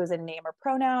one's chosen name or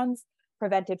pronouns,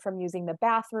 prevented from using the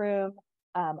bathroom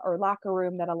or locker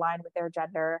room that align with their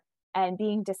gender, and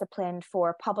being disciplined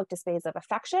for public displays of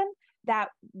affection that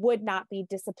would not be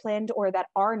disciplined or that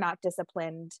are not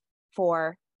disciplined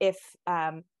for if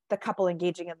the couple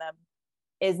engaging in them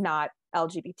is not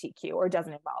LGBTQ or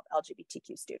doesn't involve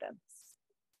LGBTQ students.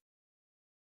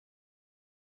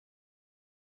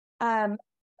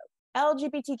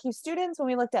 LGBTQ students, when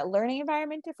we looked at learning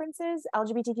environment differences,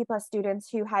 LGBTQ plus students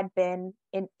who had been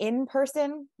in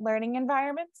in-person learning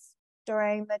environments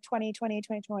during the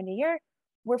 2020 year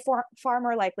were far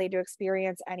more likely to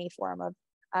experience any form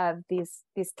of these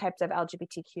types of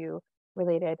LGBTQ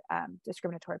related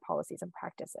discriminatory policies and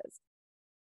practices.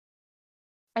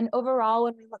 And overall,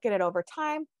 when we look at it over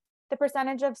time, the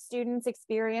percentage of students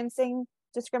experiencing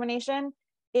discrimination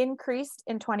increased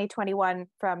in 2021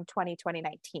 from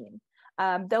 2019,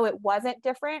 though it wasn't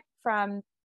different from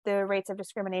the rates of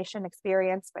discrimination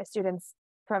experienced by students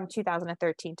from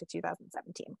 2013 to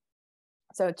 2017.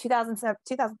 So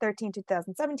 2013 to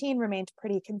 2017 remained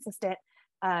pretty consistent.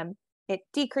 It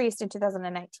decreased in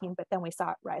 2019, but then we saw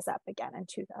it rise up again in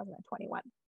 2021.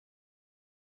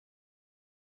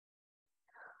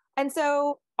 And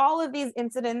so all of these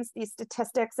incidents, these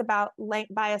statistics about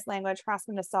biased language,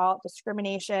 harassment, assault,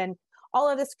 discrimination, all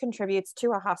of this contributes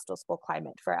to a hostile school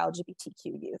climate for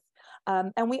LGBTQ youth.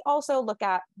 And we also look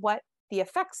at what the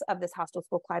effects of this hostile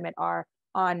school climate are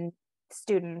on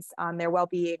students, on their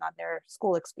well-being, on their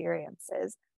school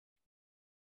experiences.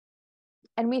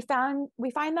 And we find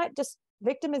that just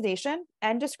victimization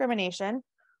and discrimination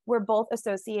were both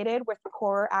associated with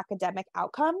poor academic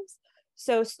outcomes.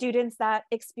 So students that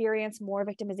experience more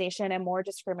victimization and more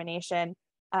discrimination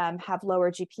have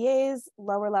lower GPAs,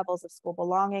 lower levels of school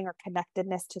belonging or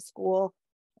connectedness to school,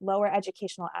 lower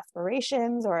educational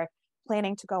aspirations or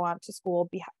planning to go on to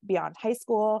school beyond high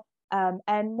school,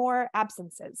 and more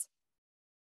absences.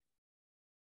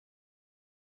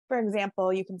 For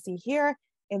example, you can see here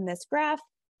in this graph,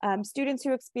 students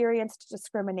who experienced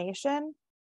discrimination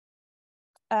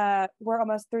were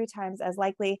almost 3 times as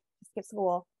likely to skip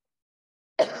school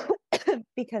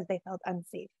because they felt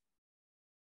unsafe.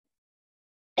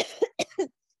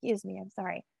 Excuse me, I'm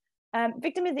sorry.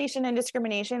 Victimization and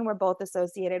discrimination were both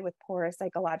associated with poor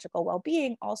psychological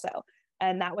well-being also,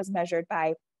 and that was measured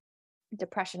by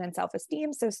depression and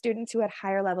self-esteem. So students who had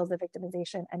higher levels of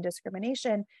victimization and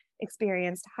discrimination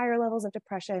experienced higher levels of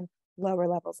depression, lower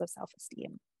levels of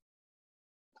self-esteem.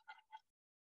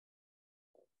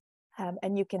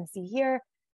 And you can see here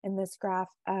in this graph,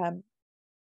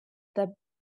 the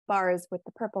bars with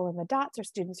the purple and the dots are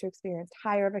students who experienced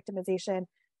higher victimization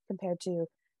compared to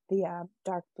the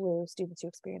dark blue students who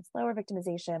experienced lower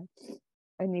victimization.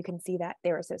 And you can see that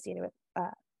they're associated with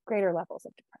greater levels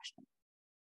of depression.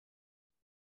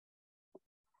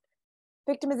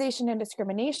 Victimization and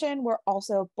discrimination were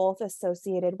also both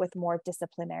associated with more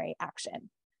disciplinary action.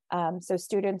 So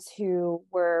students who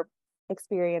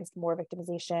experienced more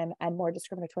victimization and more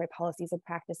discriminatory policies and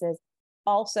practices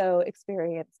also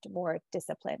experienced more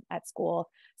discipline at school,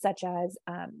 such as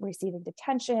receiving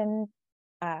detention,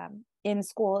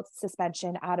 in-school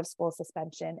suspension, out-of-school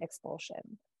suspension,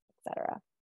 expulsion, etc.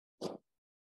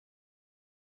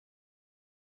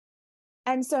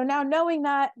 And so now knowing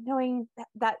that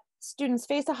students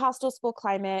face a hostile school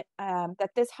climate, that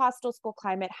this hostile school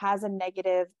climate has a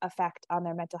negative effect on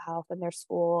their mental health and their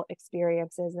school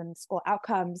experiences and school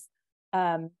outcomes,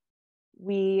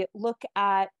 we look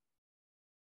at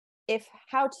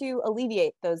how to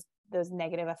alleviate those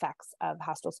negative effects of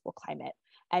hostile school climate.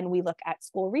 And we look at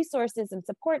school resources and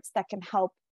supports that can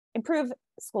help improve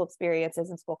school experiences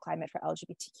and school climate for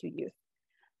LGBTQ youth.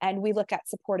 And we look at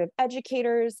supportive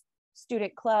educators,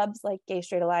 student clubs like gay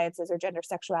straight alliances or gender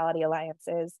sexuality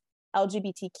alliances,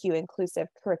 LGBTQ inclusive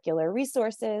curricular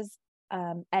resources,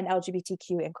 and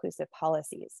LGBTQ inclusive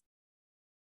policies.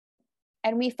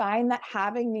 And we find that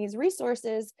having these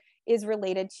resources is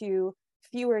related to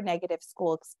fewer negative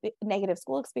school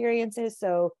experiences.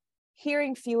 So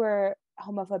hearing fewer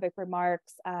homophobic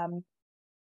remarks,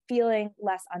 feeling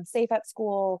less unsafe at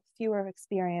school, fewer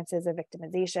experiences of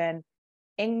victimization,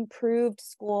 improved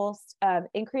schools,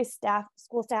 increased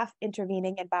school staff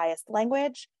intervening in biased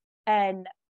language, and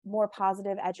more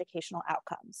positive educational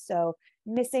outcomes. So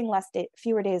missing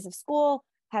fewer days of school,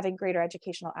 having greater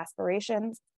educational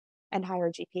aspirations, and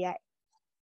higher GPA.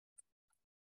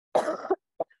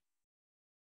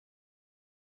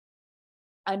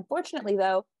 Unfortunately,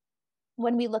 though,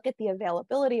 when we look at the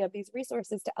availability of these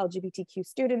resources to LGBTQ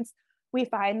students, we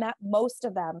find that most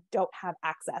of them don't have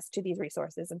access to these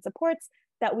resources and supports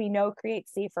that we know create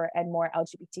safer and more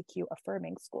LGBTQ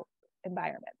affirming school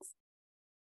environments.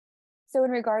 So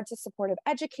in regard to supportive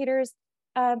educators,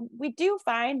 we do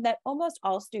find that almost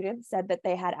all students said that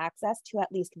they had access to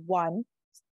at least one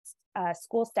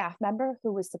school staff member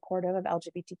who was supportive of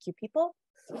LGBTQ people.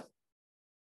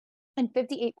 And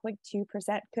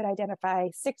 58.2% could identify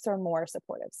 6 or more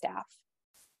supportive staff.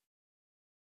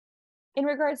 In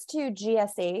regards to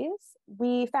GSAs,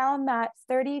 we found that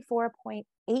 34.8%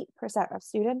 of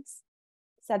students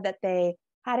said that they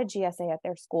had a GSA at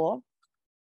their school.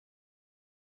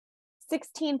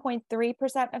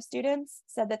 16.3% of students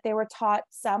said that they were taught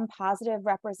some positive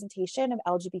representation of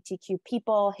LGBTQ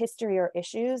people, history, or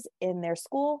issues in their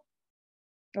school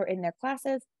or in their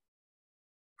classes.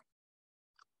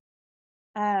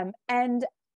 And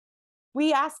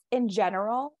we asked in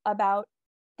general about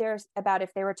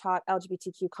if they were taught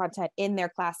LGBTQ content in their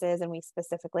classes, and we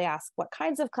specifically asked what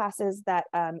kinds of classes that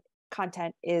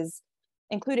content is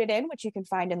included in, which you can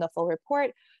find in the full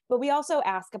report. But we also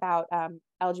ask about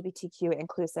LGBTQ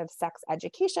inclusive sex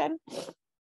education.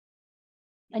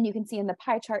 And you can see in the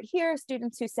pie chart here,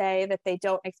 students who say that they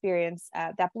don't experience,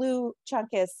 that blue chunk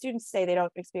is students say they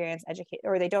don't experience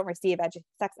or they don't receive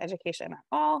sex education at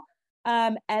all.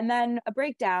 And then a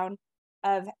breakdown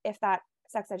of if that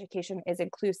sex education is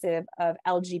inclusive of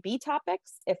LGB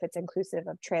topics, if it's inclusive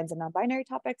of trans and non-binary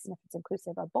topics, and if it's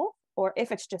inclusive of both, or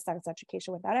if it's just sex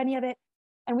education without any of it.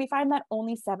 And we find that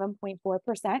only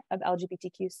 7.4% of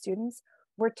LGBTQ students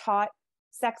were taught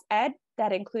sex ed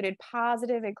that included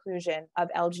positive inclusion of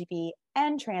LGB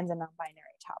and trans and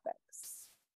non-binary topics.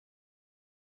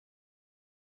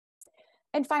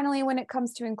 And finally, when it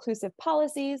comes to inclusive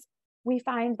policies, we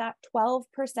find that 12%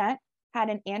 had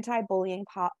an anti-bullying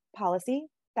policy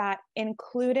that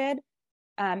included,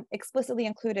 explicitly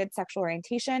included sexual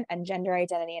orientation and gender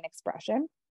identity and expression.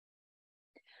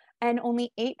 And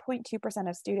only 8.2%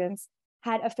 of students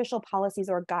had official policies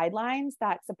or guidelines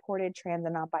that supported trans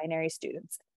and non-binary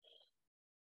students.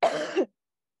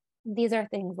 These are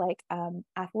things like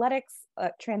athletics,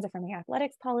 trans-affirming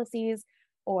athletics policies,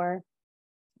 or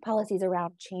policies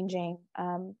around changing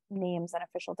names and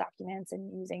official documents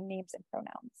and using names and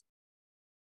pronouns.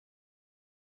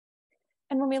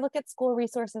 And when we look at school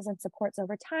resources and supports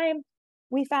over time,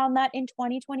 we found that in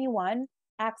 2021,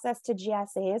 access to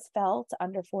GSAs fell to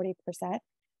under 40%.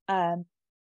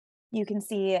 You can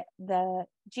see the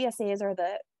GSAs are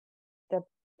the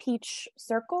peach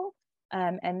circle,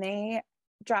 and they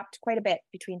dropped quite a bit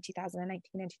between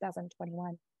 2019 and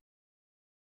 2021.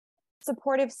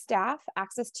 Supportive staff,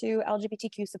 access to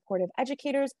LGBTQ supportive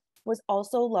educators was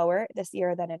also lower this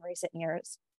year than in recent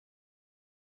years.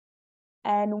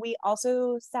 And we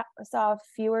also saw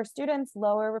fewer students,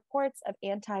 lower reports of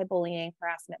anti-bullying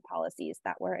harassment policies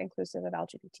that were inclusive of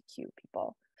LGBTQ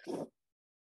people.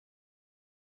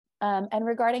 And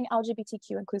regarding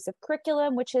LGBTQ inclusive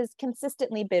curriculum, which has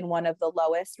consistently been one of the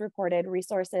lowest reported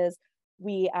resources,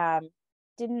 we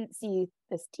didn't see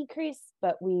this decrease,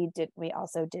 but we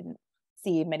also didn't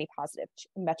see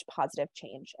much positive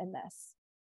change in this.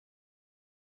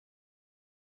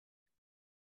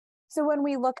 So when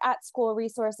we look at school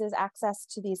resources, access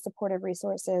to these supportive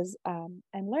resources and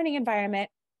learning environment,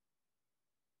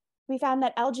 we found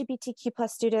that LGBTQ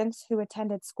plus students who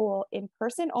attended school in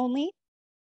person only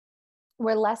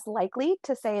were less likely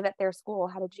to say that their school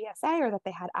had a GSA or that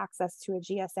they had access to a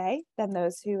GSA than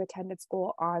those who attended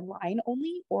school online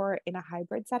only or in a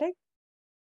hybrid setting.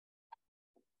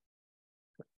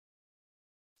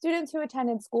 Students who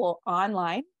attended school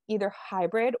online, either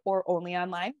hybrid or only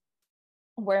online,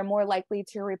 were more likely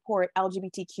to report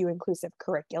LGBTQ inclusive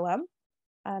curriculum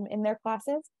in their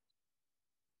classes.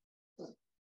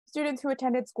 Students who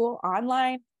attended school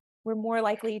online were more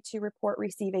likely to report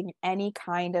receiving any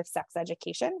kind of sex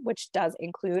education, which does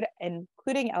include,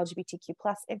 including LGBTQ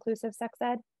plus inclusive sex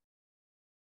ed.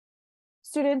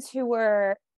 Students who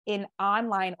were in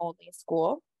online only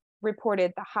school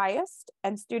reported the highest,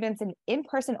 and students in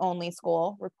in-person only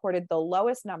school reported the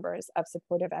lowest numbers of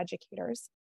supportive educators.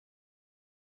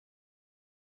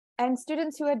 And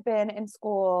students who had been in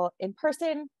school in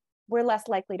person were less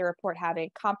likely to report having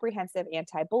comprehensive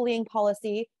anti-bullying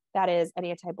policy, that is, an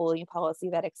anti-bullying policy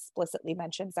that explicitly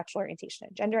mentions sexual orientation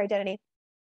and gender identity,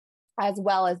 as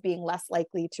well as being less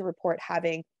likely to report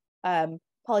having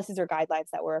policies or guidelines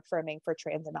that were affirming for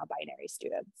trans and non-binary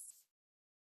students.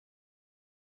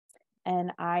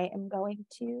 And I am going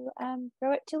to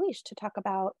throw it to Leash to talk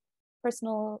about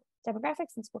personal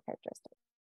demographics and school characteristics.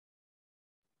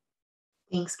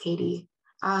 Thanks, Katie.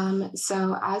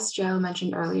 So as Joe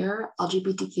mentioned earlier,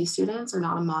 LGBTQ students are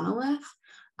not a monolith.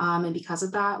 And because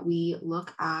of that, we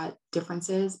look at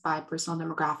differences by personal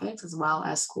demographics as well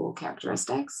as school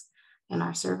characteristics in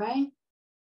our survey.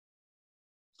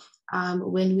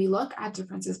 When we look at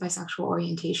differences by sexual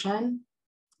orientation,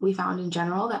 we found in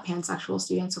general that pansexual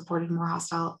students reported more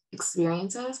hostile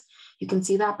experiences. You can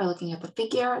see that by looking at the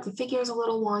figure. The figure is a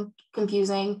little more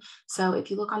confusing. So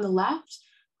if you look on the left,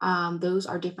 those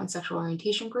are different sexual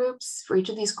orientation groups. For each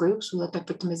of these groups, we looked at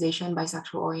victimization by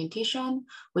sexual orientation,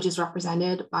 which is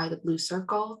represented by the blue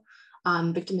circle,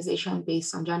 victimization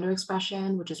based on gender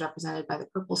expression, which is represented by the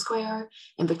purple square,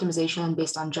 and victimization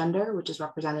based on gender, which is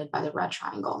represented by the red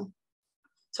triangle.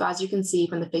 So as you can see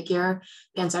from the figure,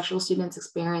 pansexual students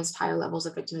experienced higher levels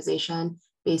of victimization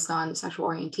based on sexual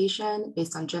orientation,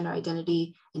 based on gender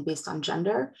identity, and based on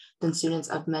gender than students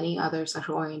of many other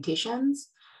sexual orientations.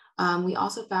 We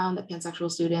also found that pansexual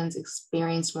students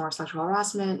experienced more sexual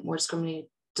harassment, more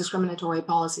discriminatory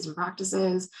policies and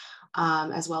practices,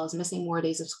 as well as missing more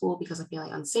days of school because of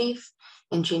feeling unsafe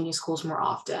and changing schools more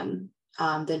often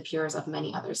than peers of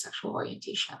many other sexual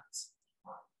orientations.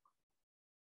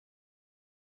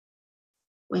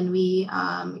 When we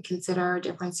consider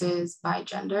differences by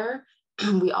gender,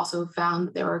 we also found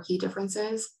that there were key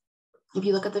differences. If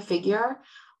you look at the figure,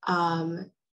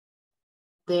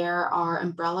 there are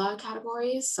umbrella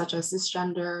categories such as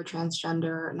cisgender,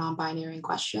 transgender, non-binary, and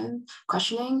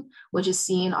questioning, which is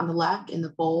seen on the left in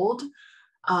the bold,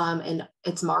 and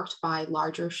it's marked by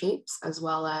larger shapes, as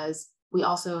well as we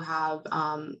also have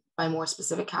by more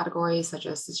specific categories such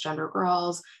as cisgender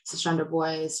girls, cisgender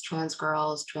boys, trans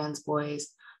girls, trans boys,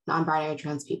 non-binary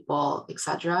trans people,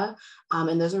 etc.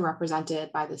 And those are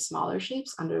represented by the smaller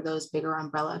shapes under those bigger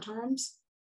umbrella terms.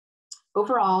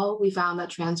 Overall, we found that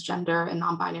transgender and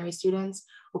non-binary students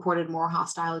reported more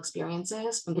hostile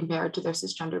experiences when compared to their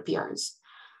cisgender peers.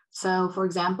 So, for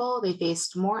example, they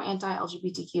faced more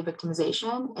anti-LGBTQ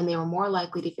victimization, and they were more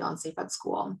likely to feel unsafe at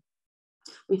school.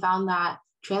 We found that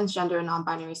transgender and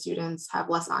non-binary students have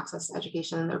less access to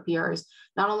education than their peers,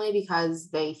 not only because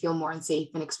they feel more unsafe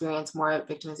and experience more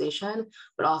victimization,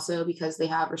 but also because they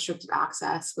have restricted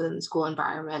access within the school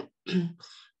environment.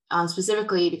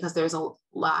 Specifically because there's a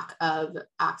lack of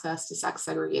access to sex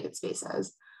segregated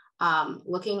spaces.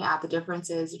 Looking at the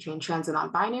differences between trans and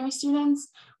non-binary students,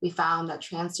 we found that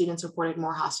trans students reported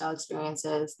more hostile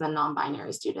experiences than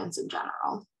non-binary students in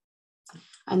general.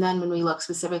 And then when we look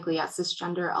specifically at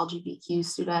cisgender LGBTQ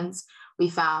students, we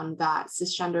found that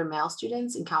cisgender male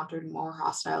students encountered more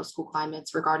hostile school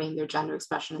climates regarding their gender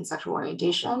expression and sexual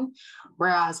orientation,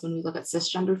 whereas when we look at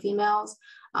cisgender females,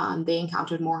 they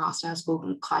encountered more hostile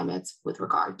school climates with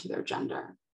regard to their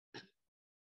gender.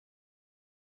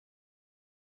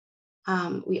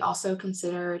 We also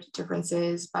considered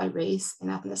differences by race and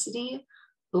ethnicity.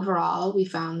 Overall, we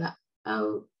found that,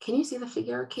 oh, can you see the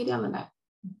figure, Katie, on the neck?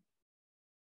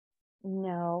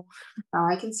 No. Oh,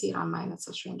 I can see it on mine. That's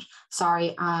so strange.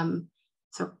 Sorry.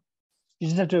 So you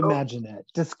just have to imagine it.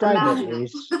 Describe it,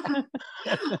 Leash.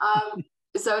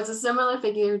 So it's a similar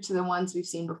figure to the ones we've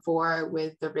seen before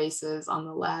with the races on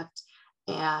the left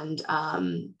and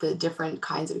the different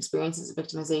kinds of experiences of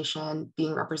victimization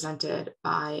being represented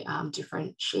by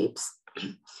different shapes.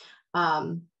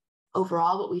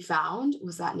 Overall, what we found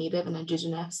was that Native and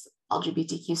Indigenous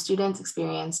LGBTQ students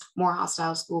experienced more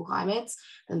hostile school climates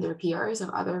than their peers of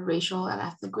other racial and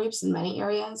ethnic groups in many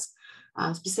areas.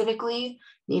 Specifically,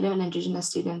 Native and Indigenous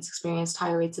students experienced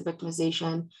higher rates of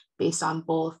victimization based on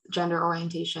both gender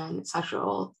orientation,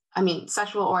 sexual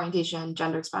orientation,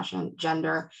 gender expression,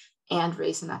 gender, and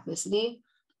race and ethnicity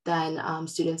than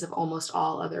students of almost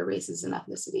all other races and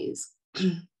ethnicities.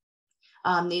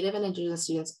 Native and Indigenous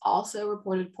students also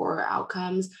reported poorer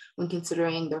outcomes when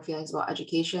considering their feelings about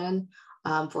education.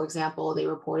 For example, they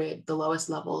reported the lowest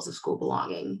levels of school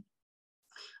belonging.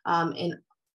 And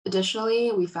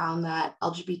additionally, we found that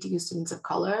LGBTQ students of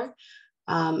color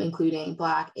including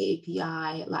Black,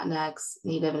 AAPI, Latinx,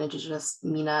 Native and Indigenous,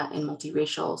 MENA, and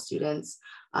multiracial students,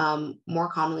 more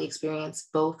commonly experience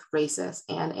both racist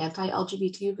and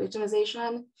anti-LGBT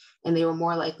victimization, and they were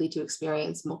more likely to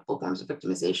experience multiple forms of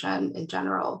victimization in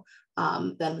general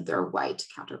than their white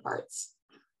counterparts.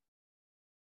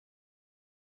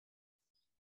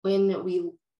 When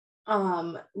we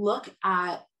look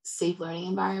at safe learning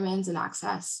environments and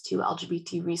access to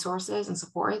LGBT resources and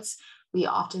supports, we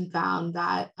often found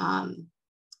that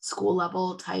school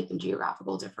level, type, and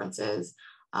geographical differences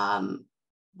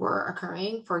were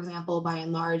occurring. For example, by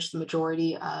and large, the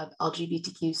majority of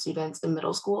LGBTQ students in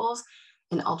middle schools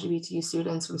and LGBTQ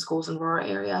students from schools in rural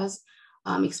areas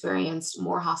experienced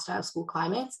more hostile school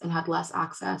climates and had less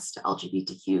access to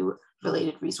LGBTQ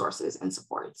related resources and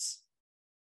supports.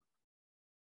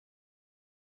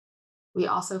 We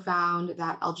also found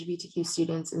that LGBTQ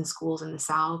students in schools in the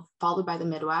South, followed by the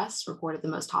Midwest, reported the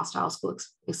most hostile school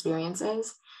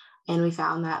experiences. And we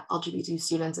found that LGBTQ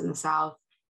students in the South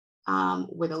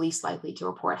were the least likely to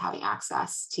report having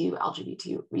access to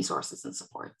LGBT resources and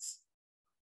supports.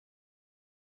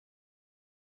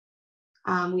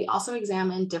 We also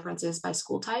examined differences by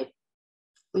school type.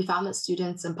 We found that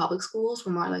students in public schools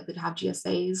were more likely to have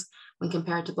GSAs when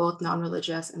compared to both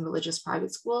non-religious and religious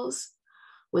private schools.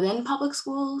 Within public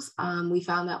schools, we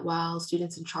found that while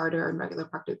students in charter and regular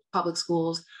public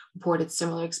schools reported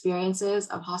similar experiences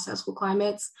of hostile school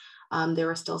climates, there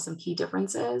were still some key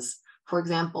differences. For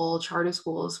example, charter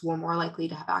schools were more likely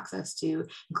to have access to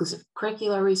inclusive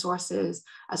curricular resources,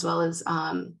 as well as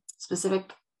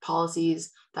specific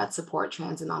policies that support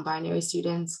trans and non-binary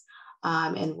students,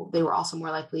 and they were also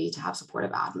more likely to have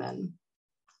supportive admin.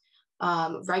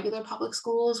 Regular public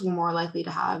schools were more likely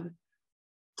to have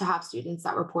students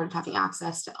that reported having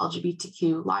access to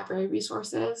LGBTQ library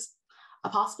resources. A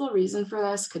possible reason for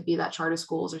this could be that charter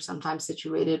schools are sometimes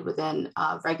situated within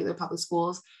regular public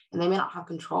schools, and they may not have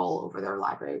control over their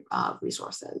library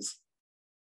resources.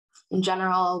 In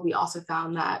general, we also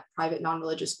found that private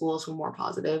non-religious schools were more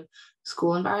positive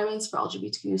school environments for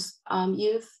LGBTQ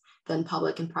youth than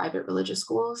public and private religious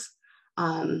schools.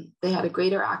 They had a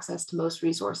greater access to most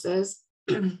resources.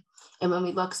 And when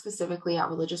we look specifically at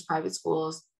religious private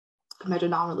schools compared to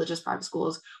non-religious private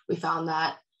schools, we found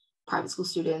that private school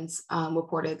students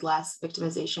reported less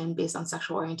victimization based on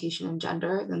sexual orientation and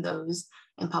gender than those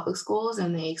in public schools,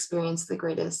 and they experienced the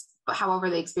greatest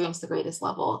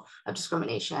level of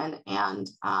discrimination and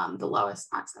the lowest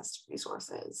access to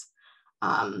resources.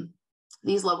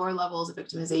 These lower levels of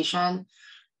victimization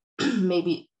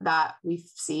maybe that we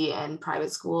see in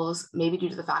private schools, maybe due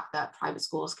to the fact that private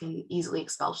schools can easily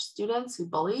expel students who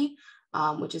bully,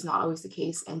 which is not always the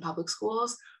case in public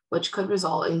schools, which could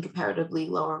result in comparatively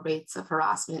lower rates of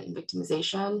harassment and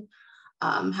victimization.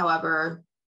 However,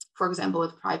 for example,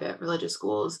 with private religious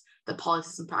schools, the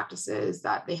policies and practices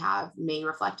that they have may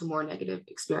reflect a more negative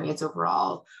experience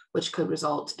overall, which could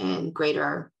result in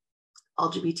greater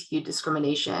LGBTQ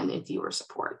discrimination and fewer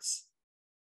supports.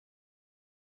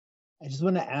 I just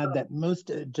want to add that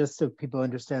just so people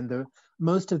understand,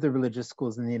 most of the religious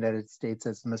schools in the United States,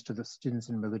 as most of the students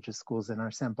in religious schools in our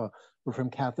sample, were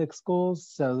from Catholic schools.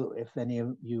 So if any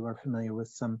of you are familiar with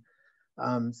some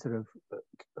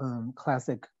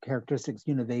classic characteristics,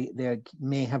 they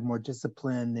may have more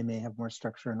discipline, they may have more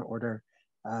structure and order.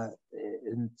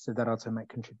 And so that also might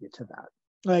contribute to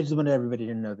that. I just wanted everybody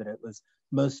to know that it was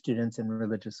most students in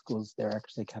religious schools, they're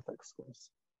actually Catholic schools.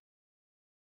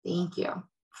 Thank you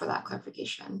for that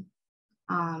clarification.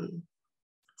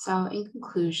 So in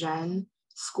conclusion,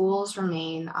 schools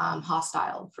remain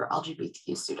hostile for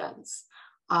LGBTQ students.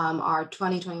 Our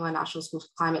 2021 National Schools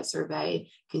Climate Survey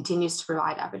continues to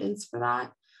provide evidence for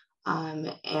that.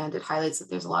 And it highlights that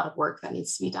there's a lot of work that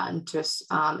needs to be done to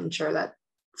ensure that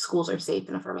schools are safe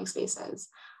and affirming spaces.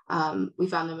 We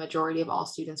found the majority of all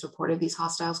students reported these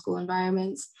hostile school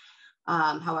environments.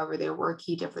 However, there were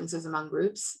key differences among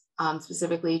groups,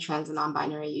 specifically trans and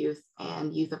non-binary youth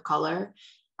and youth of color,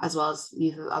 as well as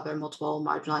youth of other multiple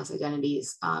marginalized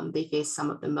identities. They face some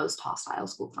of the most hostile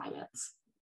school climates.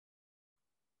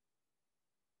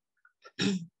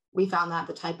 We found that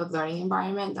the type of learning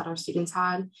environment that our students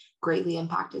had greatly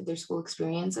impacted their school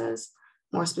experiences.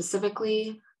 More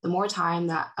specifically, the more time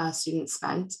that a student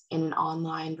spent in an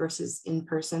online versus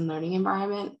in-person learning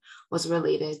environment was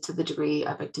related to the degree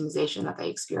of victimization that they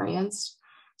experienced.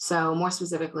 So more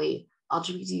specifically,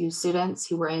 LGBTQ students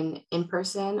who were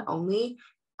in-person only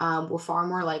were far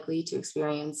more likely to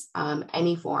experience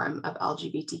any form of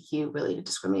LGBTQ related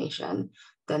discrimination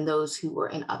than those who were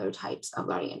in other types of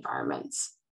learning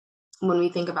environments. When we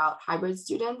think about hybrid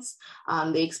students,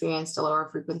 they experienced a lower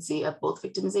frequency of both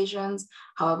victimizations.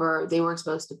 However, they were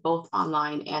exposed to both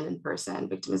online and in-person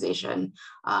victimization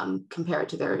compared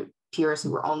to their peers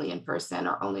who were only in person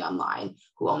or only online,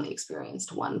 who only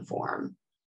experienced one form.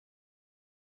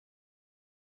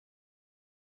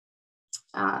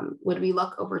 When we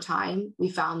look over time, we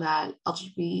found that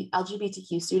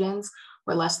LGBTQ students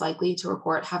were less likely to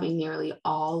report having nearly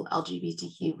all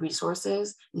LGBTQ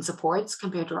resources and supports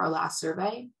compared to our last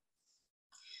survey.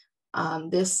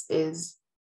 This is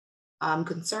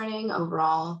concerning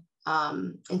overall.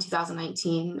 In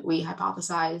 2019, we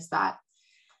hypothesized that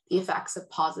the effects of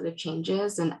positive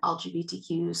changes in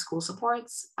LGBTQ school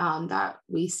supports that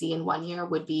we see in one year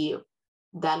would be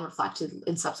then reflected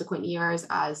in subsequent years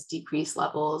as decreased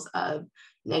levels of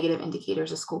negative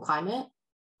indicators of school climate.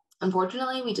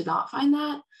 Unfortunately, we did not find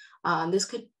that. This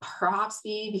could perhaps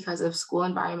be because of school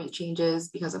environment changes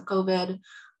because of COVID,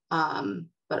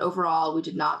 but overall, we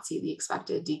did not see the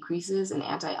expected decreases in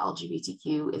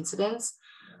anti-LGBTQ incidents,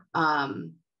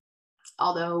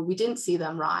 although we didn't see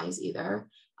them rise either.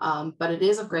 But it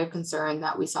is of grave concern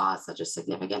that we saw such a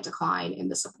significant decline in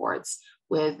the supports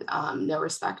with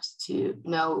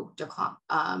no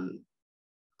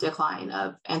decline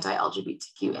of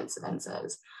anti-LGBTQ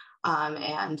incidences.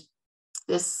 And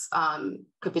this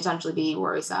could potentially be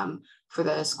worrisome for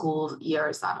the school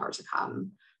years that are to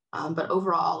come. But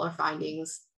overall, our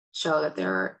findings show that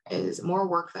there is more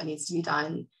work that needs to be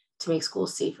done to make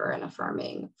schools safer and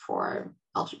affirming for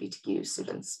LGBTQ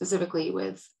students, specifically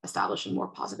with establishing more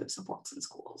positive supports in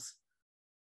schools.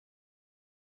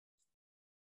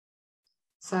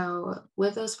 So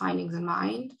with those findings in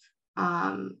mind,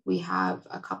 we have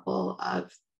a couple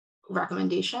of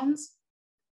recommendations.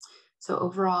 So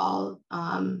overall,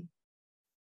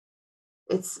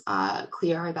 it's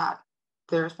clear that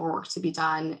there's more work to be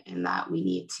done and that we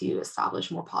need to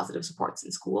establish more positive supports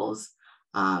in schools.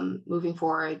 Moving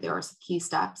forward, there are some key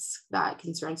steps that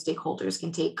concerned stakeholders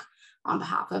can take on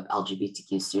behalf of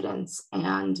LGBTQ students,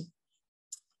 and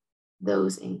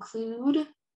those include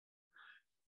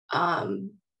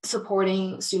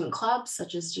supporting student clubs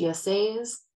such as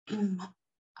GSAs,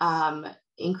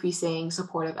 increasing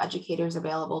supportive educators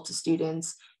available to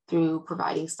students through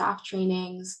providing staff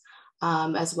trainings,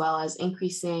 as well as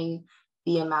increasing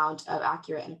the amount of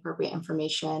accurate and appropriate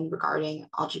information regarding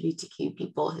LGBTQ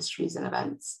people, histories, and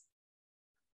events.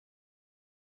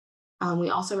 We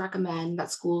also recommend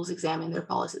that schools examine their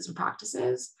policies and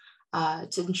practices to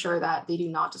ensure that they do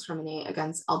not discriminate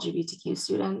against LGBTQ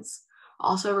students.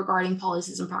 Also, regarding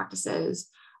policies and practices,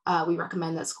 we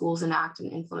recommend that schools enact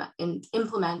and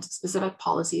implement specific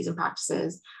policies and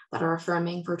practices that are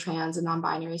affirming for trans and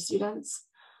non-binary students.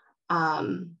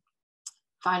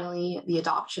 Finally, the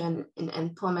adoption and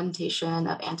implementation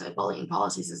of anti-bullying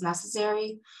policies is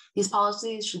necessary. These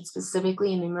policies should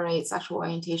specifically enumerate sexual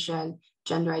orientation,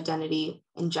 gender identity,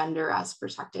 and gender as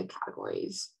protected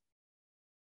categories.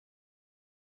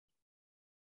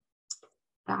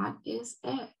 That is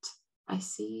it. I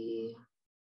see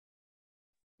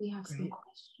we have some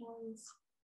questions.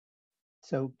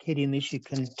 So Katie and Lish, we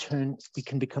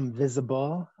can become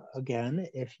visible again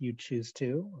if you choose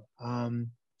to.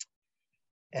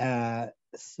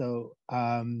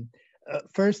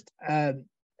 First,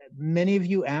 many of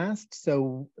you asked,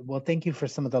 so well, thank you for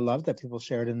some of the love that people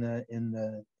shared in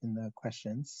the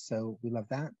questions. So we love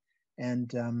that.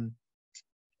 And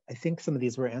I think some of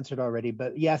these were answered already,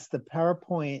 but yes, the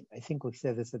PowerPoint, I think we'll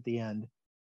say this at the end,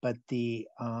 but the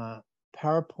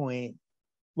PowerPoint,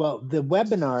 well, the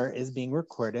webinar is being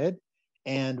recorded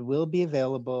and will be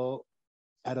available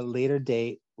at a later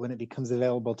date when it becomes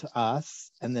available to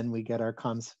us, and then we get our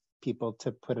comms people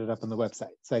to put it up on the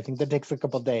website. So I think that takes a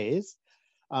couple days.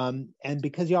 And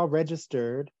because y'all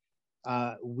registered,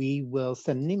 we will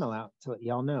send an email out to let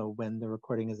y'all know when the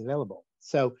recording is available.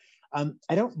 So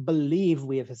I don't believe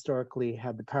we have historically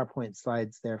had the PowerPoint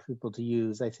slides there for people to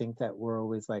use. I think that we're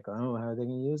always like, oh, how are they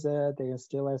going to use it? They're going to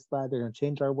steal our slide. They're going to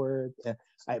change our words.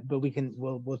 But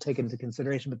we'll take it into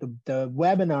consideration. But the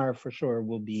webinar for sure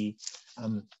will be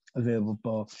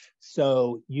available,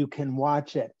 so you can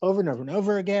watch it over and over and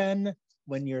over again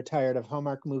when you're tired of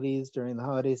Hallmark movies during the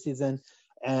holiday season,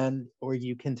 or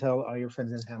you can tell all your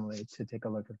friends and family to take a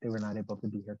look if they were not able to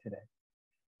be here today.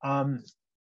 I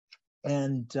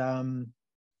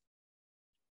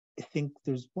think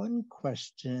there's one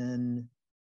question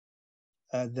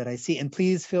that I see, and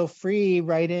please feel free,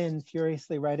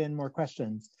 furiously write in more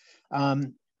questions.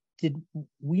 Did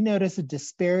we notice a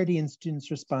disparity in students'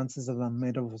 responses of the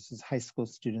middle versus high school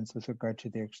students with regard to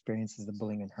their experiences of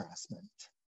bullying and harassment?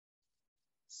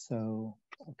 So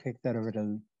I'll kick that over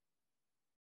to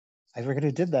I forget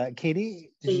who did that.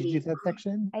 Katie, did you do that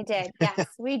section? I did. Yes,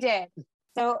 we did.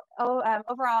 So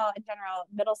overall, in general,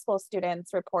 middle school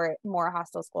students report more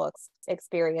hostile school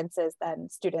experiences than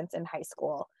students in high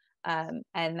school. And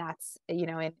that's, you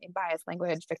know, in biased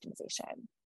language, victimization,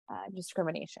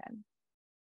 discrimination.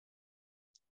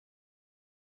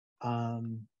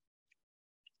 And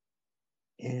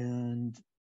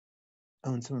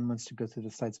someone wants to go through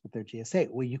the slides with their GSA.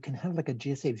 Well, you can have like a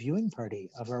GSA viewing party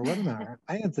of our webinar.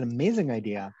 I think it's an amazing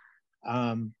idea.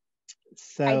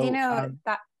 So I do know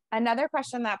that another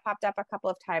question that popped up a couple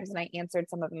of times, and I answered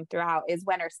some of them throughout, is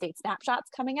when are state snapshots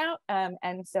coming out?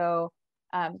 And so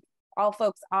all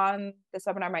folks on this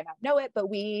webinar might not know it, but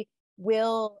we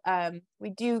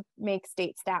do make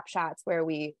state snapshots where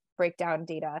we break down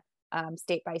data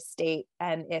state by state,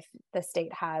 and if the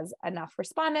state has enough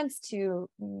respondents to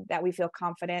that we feel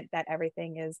confident that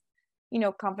everything is, you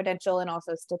know, confidential and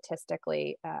also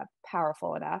statistically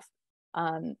powerful enough,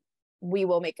 we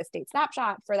will make a state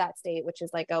snapshot for that state, which is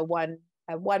like a one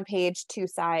page,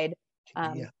 2-side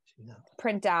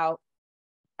printout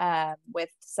with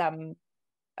some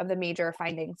of the major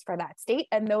findings for that state,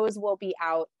 and those will be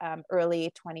out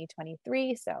early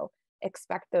 2023. So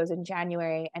expect those in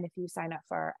January. And if you sign up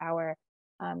for our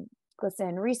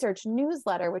GLSEN research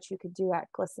newsletter, which you could do at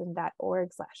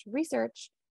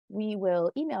glsen.org/research, we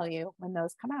will email you when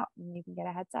those come out and you can get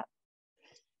a heads up.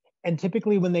 And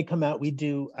typically when they come out, we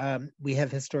do, we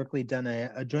have historically done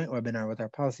a joint webinar with our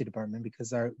policy department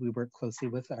because we work closely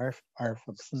with our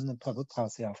folks in the public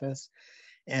policy office.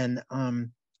 And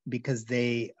because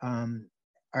they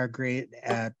are great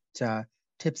at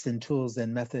tips and tools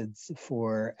and methods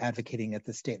for advocating at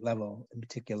the state level, in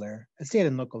particular, state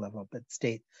and local level, but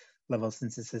state level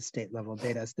since this is state level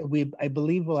data. So I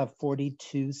believe we'll have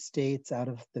 42 states out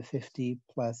of the 50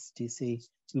 plus DC.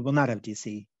 We will not have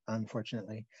DC,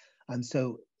 unfortunately.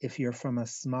 So if you're from a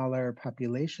smaller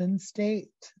population state,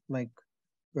 like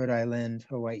Rhode Island,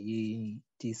 Hawaii,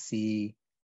 DC,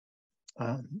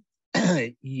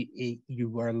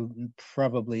 you are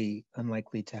probably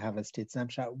unlikely to have a state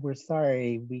snapshot. We're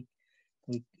sorry, we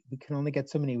can only get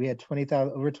so many. We had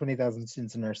over 20,000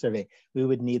 students in our survey. We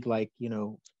would need like, you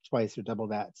know, twice or double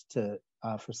that to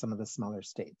for some of the smaller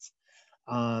states,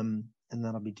 and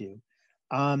that'll be due.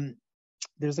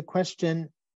 There's a question.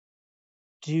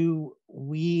 Do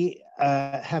we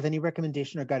have any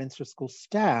recommendation or guidance for school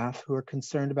staff who are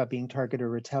concerned about being targeted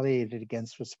or retaliated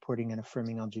against for supporting and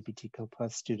affirming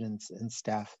LGBTQ+ students and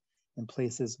staff in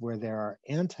places where there are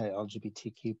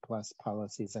anti-LGBTQ+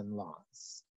 policies and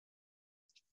laws?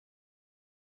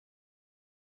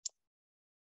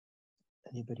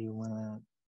 Anybody want to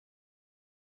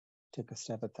take a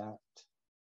stab at that?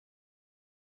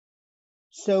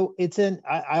 So it's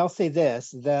I'll say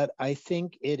this, that I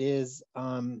think it is,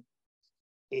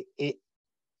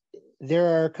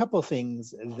 there are a couple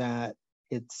things that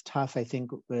it's tough, I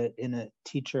think, in a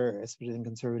teacher, especially in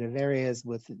conservative areas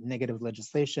with negative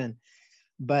legislation.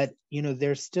 But, you know,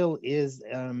 there still is,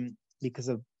 because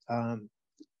of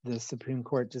the Supreme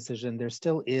Court decision, there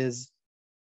still is,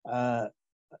 there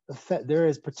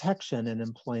is protection in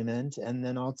employment. And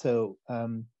then also,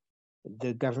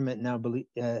 the government now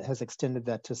has extended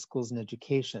that to schools and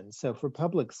education. So for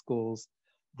public schools,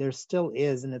 there still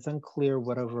is, and it's unclear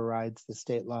what overrides the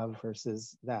state law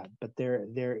versus that, but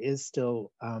there is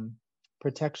still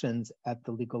protections at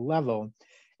the legal level.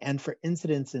 And for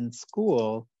incidents in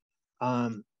school,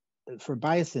 for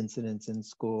bias incidents in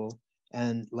school,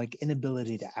 and like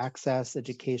inability to access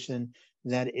education,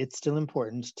 that it's still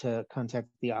important to contact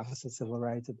the Office of Civil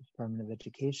Rights at the Department of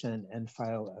Education and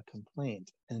file a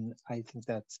complaint. And I think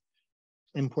that's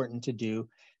important to do.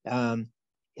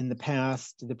 In the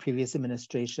past, the previous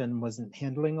administration wasn't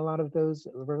handling a lot of those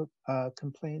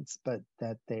complaints, but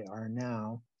that they are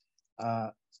now.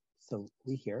 So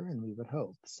we hear and we would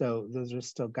hope. So those are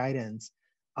still guidance.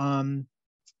 And,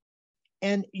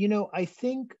 you know, I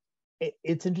think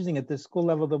it's interesting at the school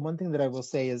level. The one thing that I will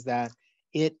say is that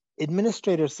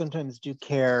administrators sometimes do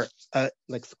care,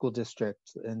 like school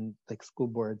districts and like school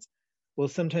boards will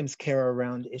sometimes care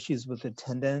around issues with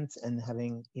attendance and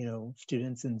having, you know,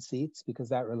 students in seats, because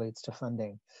that relates to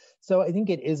funding. So I think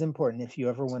it is important, if you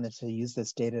ever wanted to use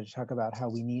this data to talk about how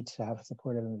we need to have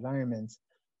supportive environments.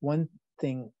 One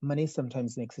thing, money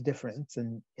sometimes makes a difference,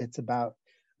 and it's about,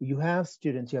 you have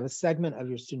students, you have a segment of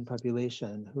your student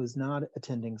population who is not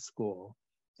attending school,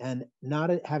 and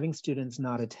having students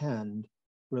not attend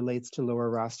relates to lower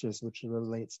rosters, which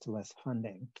relates to less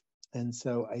funding. And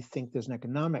so I think there's an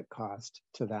economic cost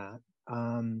to that.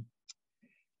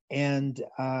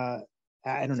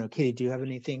 I don't know, Katie, do you have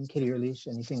anything, Katie or Leash,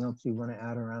 anything else you want to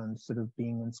add around sort of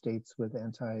being in states with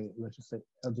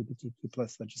anti-LGBTQ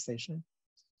plus legislation?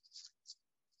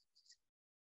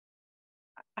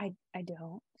 I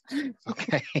don't.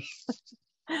 Okay.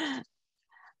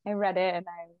 I read it and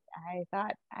I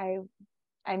thought I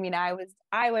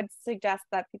would suggest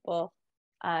that people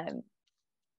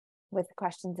with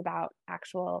questions about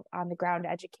actual on the ground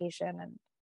education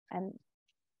and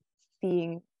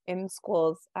being in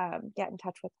schools get in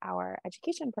touch with our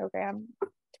education program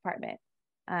department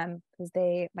because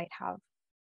they might have,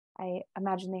 I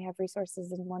imagine they have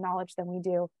resources and more knowledge than we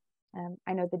do.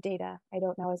 I know the data. I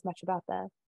don't know as much about the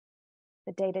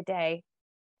day-to-day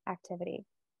activity.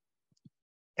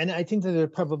 And I think that there are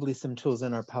probably some tools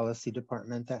in our policy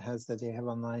department that they have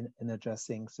online in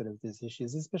addressing sort of these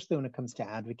issues, especially when it comes to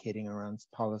advocating around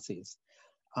policies.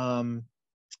 And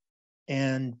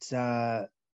I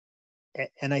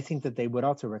think that they would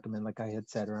also recommend, like I had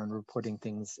said, around reporting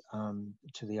things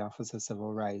to the Office of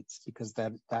Civil Rights, because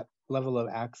that level of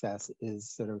access is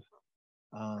sort of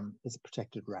is a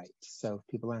protected right. So if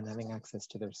people aren't having access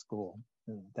to their school,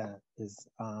 that is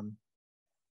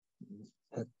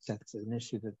that's an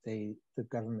issue that the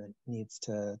government needs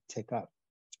to take up.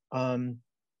 And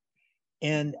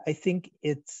I think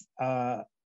it's and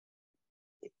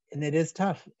it is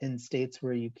tough in states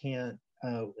where you can't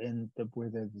where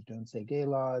there don't say gay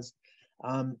laws.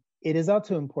 It is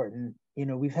also important, you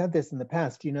know, we've had this in the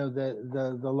past, you know,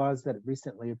 the laws that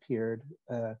recently appeared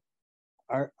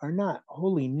are not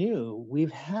wholly new.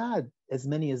 We've had as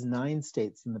many as 9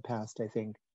 states in the past, I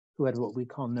think, who had what we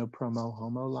call no promo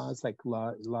homo laws, like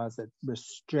laws that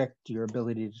restrict your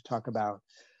ability to talk about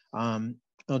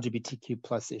LGBTQ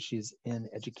plus issues in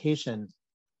education.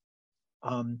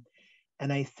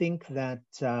 And I think that,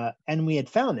 and we had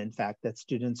found, in fact, that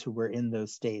students who were in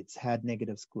those states had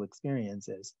negative school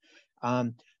experiences.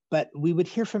 But we would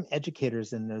hear from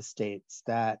educators in those states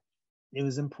that it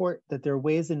was important that there are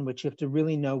ways in which you have to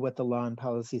really know what the law and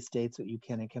policy states, what you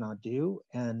can and cannot do.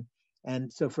 And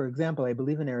so, for example, I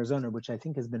believe in Arizona, which I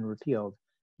think has been repealed,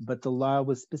 but the law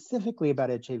was specifically about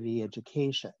HIV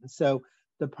education. So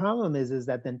the problem is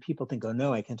that then people think, oh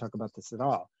no, I can't talk about this at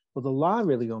all. Well, the law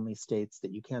really only states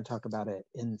that you can't talk about it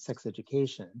in sex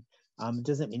education. It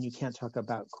doesn't mean you can't talk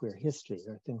about queer history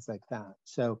or things like that.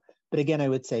 So, but again, I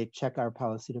would say check our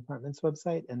policy department's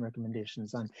website and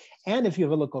recommendations on. And if you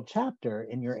have a local chapter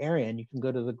in your area, and you can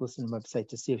go to the GLSEN website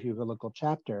to see if you have a local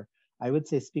chapter, I would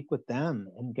say speak with them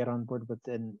and get on board with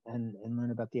them and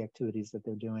learn about the activities that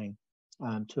they're doing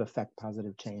to affect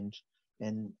positive change.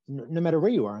 And no matter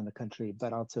where you are in the country,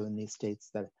 but also in these states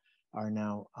that are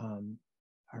now are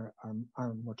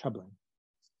more troubling.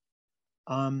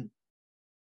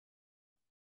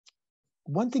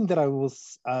 One thing that I will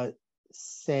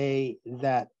say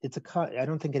that I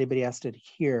don't think anybody asked it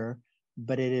here,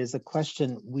 but it is a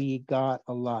question we got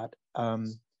a lot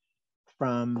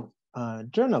from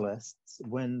journalists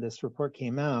when this report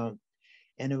came out.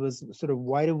 And it was sort of,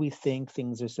 why do we think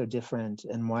things are so different?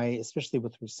 And why, especially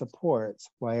with supports,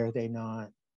 why are they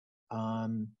not,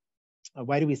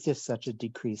 why do we see such a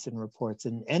decrease in reports?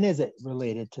 And is it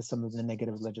related to some of the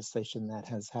negative legislation that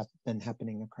has been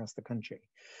happening across the country?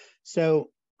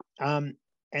 So, and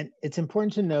it's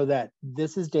important to know that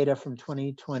this is data from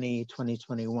 2020,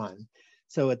 2021.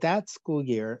 So at that school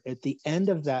year, at the end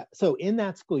of that, so in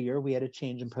that school year, we had a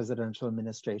change in presidential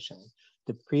administration.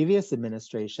 The previous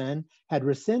administration had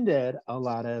rescinded a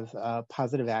lot of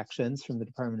positive actions from the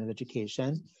Department of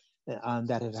Education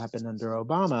that had happened under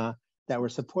Obama that were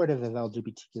supportive of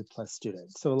LGBTQ plus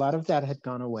students. So a lot of that had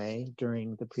gone away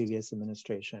during the previous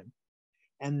administration.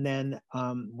 And then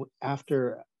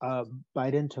after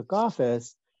Biden took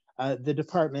office, the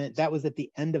department, that was at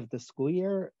the end of the school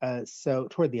year, so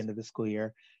toward the end of the school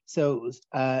year. So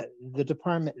the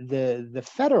department, the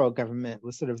federal government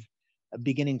was sort of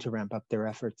beginning to ramp up their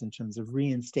efforts in terms of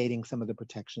reinstating some of the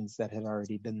protections that had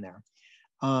already been there.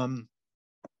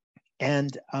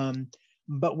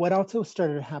 But what also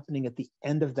started happening at the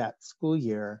end of that school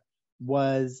year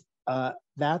was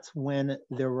that's when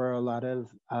there were a lot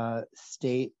of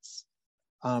states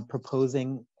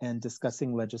proposing and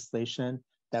discussing legislation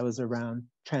that was around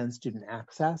trans student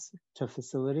access to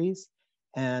facilities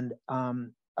and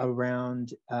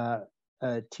around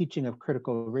teaching of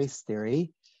critical race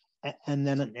theory. And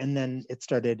then it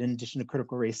started, in addition to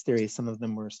critical race theory, some of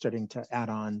them were starting to add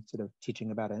on sort of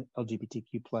teaching about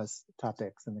LGBTQ plus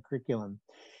topics in the curriculum.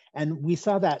 And we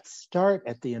saw that start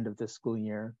at the end of the school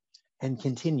year and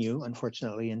continue,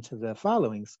 unfortunately, into the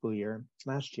following school year,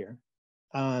 last year.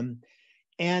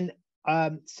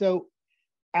 So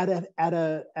at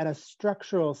a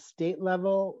structural state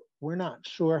level, we're not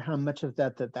sure how much of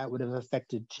that would have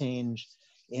affected change,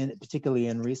 particularly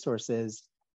in resources.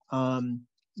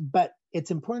 But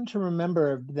it's important to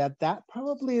remember that that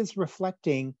probably is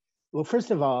reflecting, well,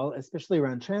 first of all, especially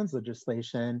around trans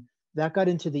legislation, that got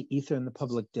into the ether in the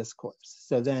public discourse.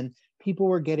 So then people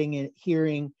were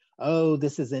hearing, oh,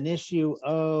 this is an issue,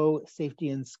 oh, safety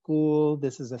in school,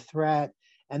 this is a threat.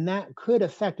 And that could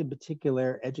affect in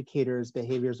particular educators'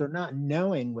 behaviors or not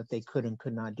knowing what they could and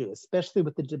could not do, especially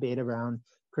with the debate around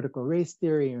critical race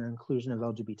theory or inclusion of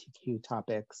LGBTQ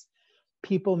topics.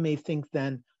 People may think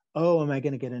then, oh, am I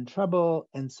going to get in trouble?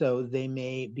 And so they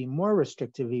may be more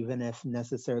restrictive, even if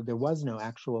necessarily there was no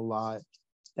actual law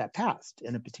that passed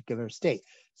in a particular state.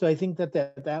 So I think that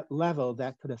that level,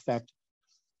 that could affect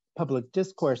public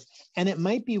discourse. And it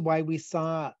might be why we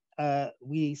saw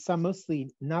mostly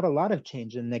not a lot of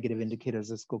change in negative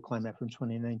indicators of school climate from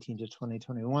 2019 to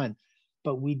 2021,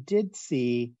 but we did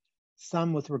see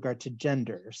some with regard to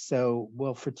gender. So,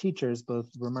 well, for teachers, both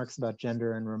remarks about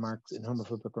gender and remarks and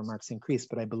homophobic remarks increased,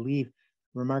 but I believe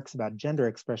remarks about gender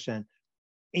expression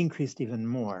increased even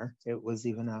more. It was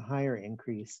even a higher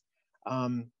increase.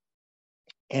 And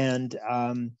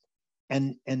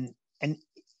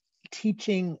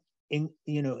teaching,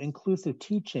 inclusive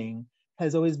teaching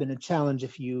has always been a challenge.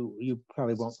 If you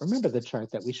probably won't remember the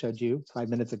chart that we showed you 5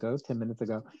 minutes ago, 10 minutes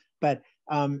ago, but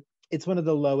it's one of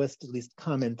the lowest, at least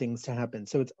common things to happen.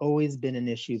 So it's always been an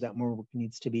issue that more work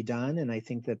needs to be done. And I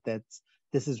think that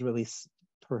this is really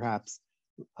perhaps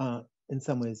in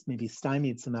some ways maybe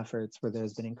stymied some efforts where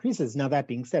there's been increases. Now, that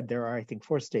being said, there are, I think,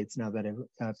 4 states now that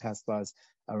have passed laws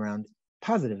around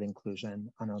positive inclusion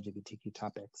on LGBTQ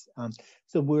topics.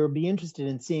 So we'll be interested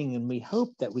in seeing, and we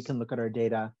hope that we can look at our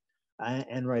data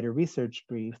and write a research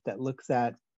brief that looks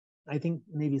at, I think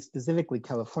maybe specifically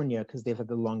California, because they've had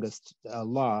the longest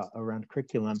law around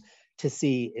curriculum, to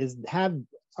see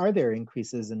are there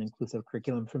increases in inclusive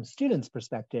curriculum from students'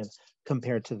 perspective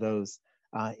compared to those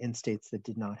in states that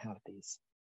did not have these.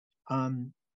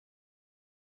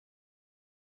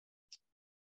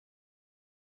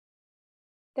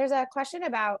 There's a question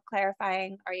about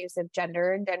clarifying our use of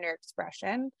gender and gender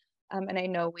expression. And I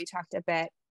know we talked a bit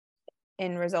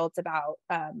in results about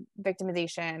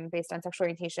victimization based on sexual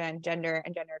orientation, gender,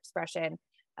 and gender expression.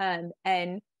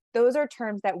 And those are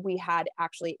terms that we had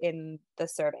actually in the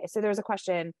survey. So there was a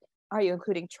question, are you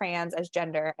including trans as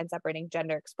gender and separating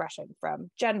gender expression from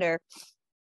gender?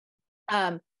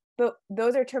 But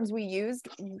those are terms we used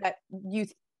that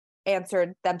youth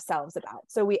answered themselves about.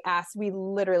 So we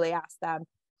literally asked them,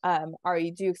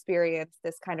 do you experience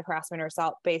this kind of harassment or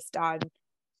assault based on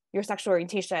your sexual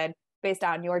orientation, based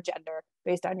on your gender,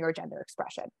 based on your gender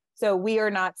expression? So we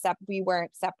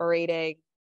weren't separating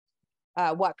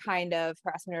what kind of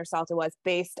harassment or assault it was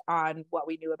based on what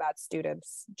we knew about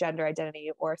students' gender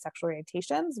identity or sexual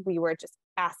orientations. We were just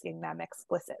asking them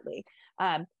explicitly.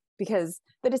 Because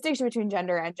the distinction between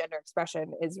gender and gender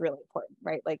expression is really important,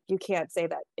 right? Like, you can't say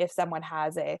that if someone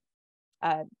has a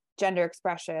gender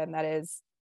expression that is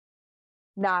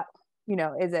not,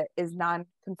 is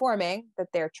non-conforming, that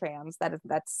they're trans.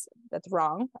 That's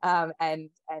wrong.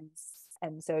 And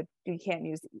so you can't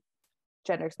use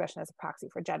gender expression as a proxy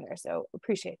for gender. So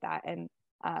appreciate that, and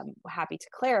happy to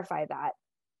clarify that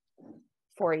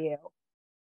for you.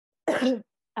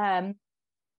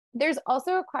 There's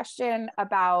also a question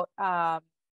about, and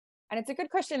it's a good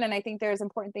question, and I think there's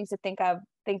important things to think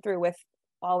through with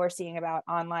all we're seeing about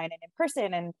online and in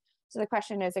person. And so the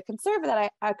question is, a concern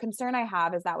I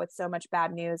have is that with so much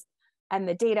bad news and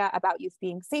the data about youth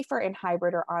being safer in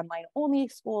hybrid or online only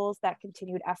schools, that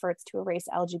continued efforts to erase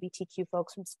LGBTQ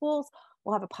folks from schools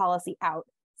will have a policy out,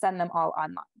 send them all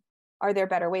online. Are there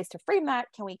better ways to frame that?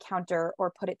 Can we counter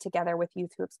or put it together with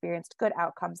youth who experienced good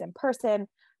outcomes in person,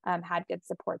 had good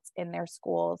supports in their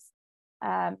schools?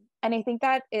 And I think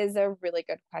that is a really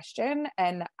good question.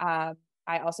 And I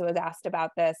also was asked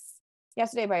about this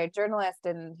yesterday by a journalist,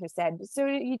 and who said, so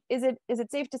is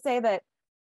it safe to say that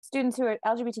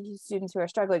LGBTQ students who are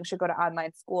struggling should go to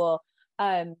online school?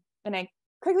 And I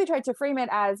quickly tried to frame it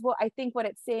as, well, I think what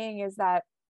it's saying is that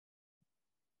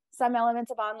some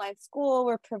elements of online school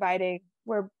were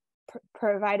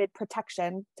provided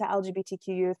protection to LGBTQ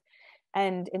youth,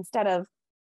 and instead of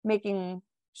making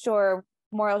sure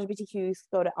more LGBTQ youth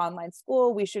go to online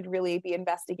school, we should really be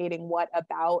investigating what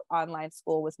about online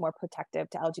school was more protective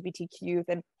to LGBTQ youth,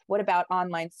 and what about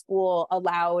online school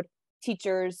allowed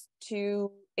teachers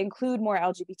to include more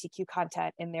LGBTQ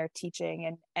content in their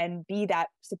teaching and be that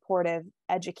supportive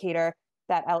educator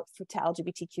to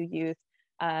LGBTQ youth.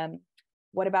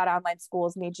 What about online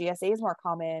schools made GSAs more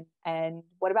common? And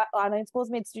what about online schools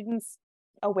made students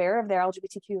aware of their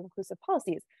LGBTQ inclusive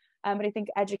policies? But I think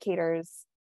educators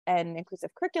and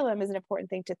inclusive curriculum is an important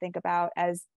thing to think about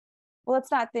as, well,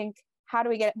 let's not think, how do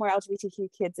we get more LGBTQ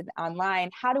kids in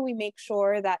online? How do we make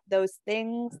sure that those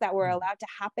things that were allowed to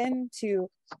happen to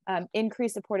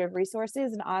increase supportive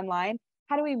resources and online,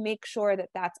 how do we make sure that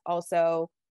that's also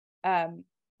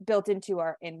built into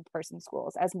our in-person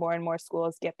schools as more and more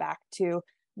schools get back to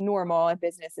normal and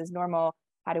business is normal?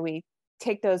 How do we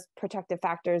take those protective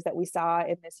factors that we saw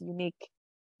in this unique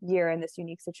year, in this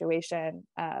unique situation,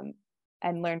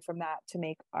 and learn from that to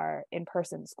make our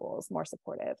in-person schools more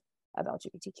supportive of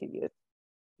LGBTQ youth?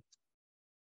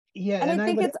 Yeah, and I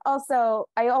think it's also,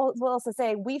 will also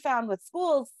say, we found with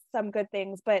schools some good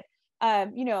things, but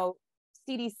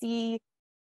CDC,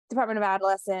 Department of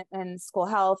Adolescent and School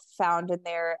Health, found in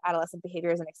their adolescent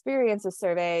behaviors and experiences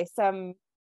survey some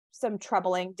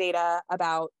troubling data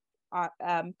about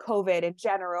COVID in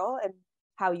general and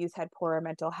how youth had poorer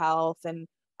mental health and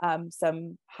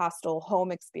some hostile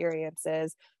home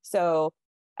experiences. So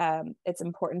it's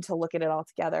important to look at it all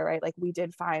together, right? Like, we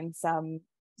did find some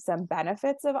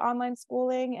benefits of online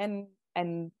schooling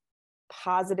and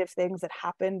positive things that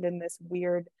happened in this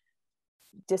weird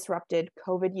disrupted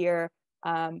COVID year.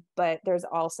 But there's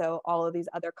also all of these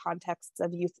other contexts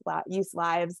of youth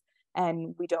lives,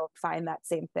 and we don't find that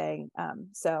same thing.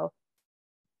 So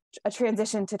a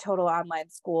transition to total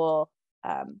online school,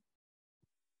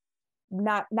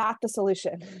 not the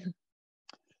solution.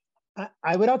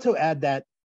 I would also add that,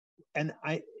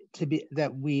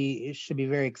 we should be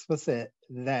very explicit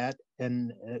that,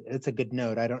 and it's a good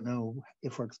note. I don't know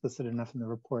if we're explicit enough in the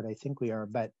report. I think we are,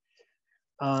 but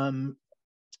and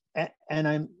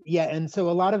so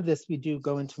a lot of this we do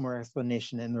go into more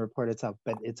explanation in the report itself,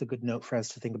 but it's a good note for us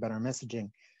to think about our messaging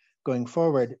going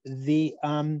forward.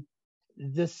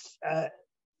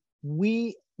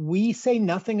 We say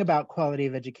nothing about quality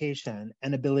of education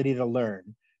and ability to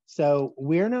learn. So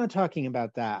we're not talking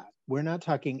about that. We're not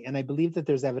talking, and I believe that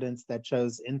there's evidence that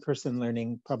shows in-person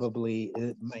learning probably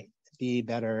might be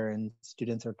better, and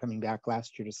students are coming back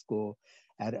last year to school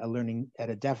at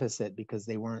a deficit because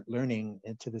they weren't learning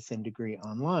to the same degree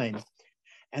online.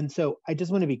 And so I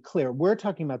just want to be clear, we're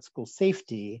talking about school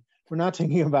safety. We're not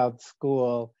talking about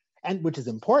school, and which is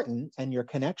important, and your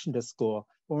connection to school,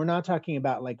 but we're not talking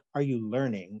about, like, are you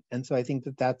learning? And so I think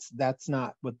that that's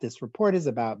not what this report is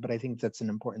about, but I think that's an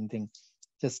important thing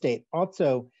to state.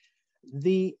 Also,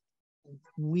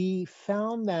 we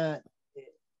found that,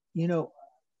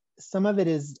 some of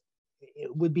it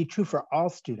would be true for all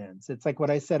students. It's like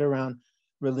what I said around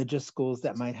religious schools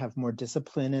that might have more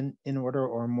discipline in order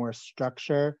or more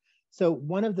structure. So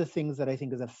one of the things that I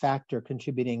think is a factor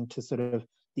contributing to sort of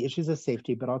the issues of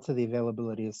safety, but also the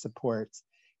availability of supports,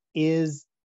 is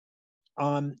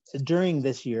during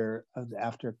this year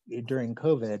during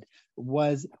COVID,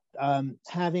 was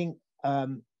having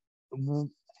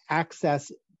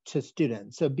access to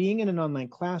students. So being in an online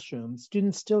classroom,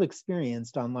 students still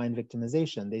experienced online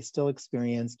victimization. They still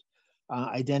experienced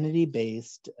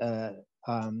identity-based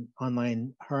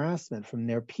online harassment from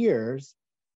their peers.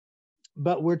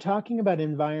 But we're talking about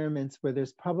environments where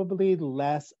there's probably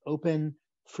less open,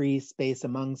 free space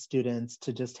among students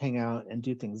to just hang out and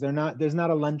do things. There's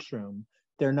not a lunchroom.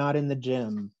 They're not in the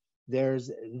gym.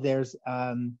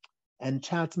 And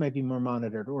chats might be more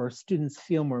monitored, or students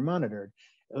feel more monitored.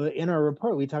 In our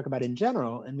report, we talk about in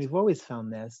general, and we've always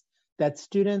found this, that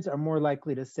students are more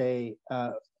likely to say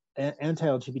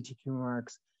anti-LGBTQ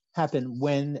remarks happen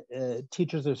when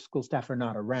teachers or school staff are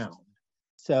not around.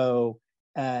 So,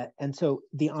 and so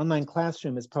the online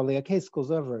classroom is probably, okay,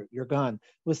 school's over, you're gone.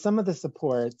 With some of the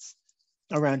supports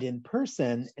around in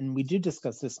person, and we do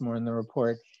discuss this more in the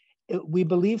report, we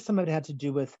believe some of it had to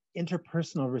do with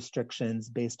interpersonal restrictions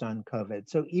based on COVID.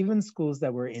 So even schools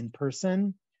that were in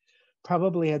person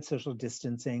probably had social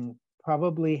distancing,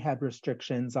 probably had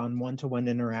restrictions on one-to-one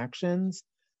interactions.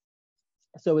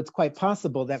 So it's quite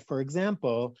possible that, for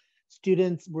example,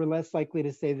 students were less likely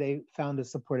to say they found a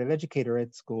supportive educator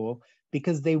at school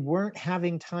because they weren't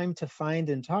having time to find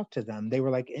and talk to them. They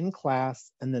were like in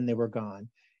class and then they were gone.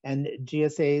 And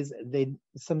GSAs,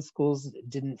 some schools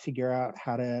didn't figure out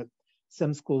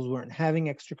some schools weren't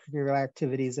having extracurricular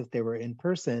activities if they were in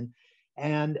person.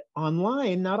 And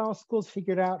online, not all schools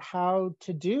figured out how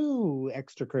to do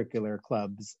extracurricular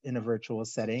clubs in a virtual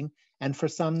setting. And for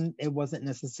some, it wasn't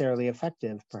necessarily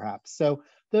effective, perhaps. So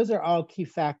those are all key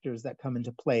factors that come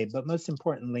into play. But most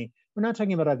importantly, we're not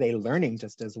talking about, are they learning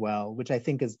just as well, which I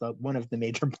think is one of the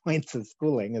major points of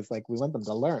schooling, is like, we want them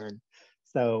to learn.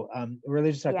 So we're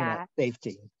really just talking about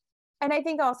safety. And I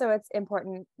think also it's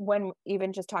important when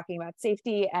even just talking about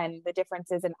safety and the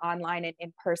differences in online and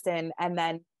in person, and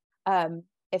then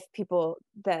if people,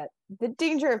 the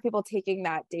danger of people taking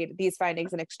that data, these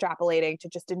findings, and extrapolating to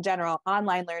just in general,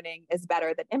 online learning is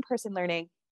better than in-person learning.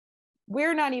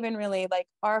 We're not even really like,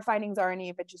 our findings aren't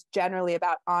even just generally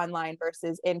about online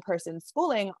versus in-person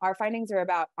schooling. Our findings are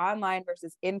about online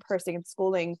versus in-person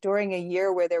schooling during a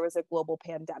year where there was a global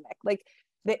pandemic. Like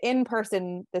the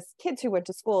in-person, the kids who went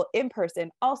to school in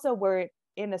person also were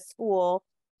in a school,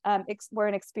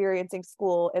 weren't experiencing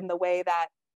school in the way that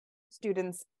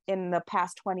students in the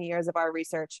past 20 years of our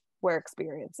research were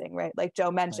experiencing, right? Like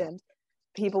Joe mentioned,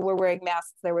 people were wearing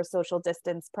masks, there was social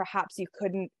distance. Perhaps you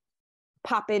couldn't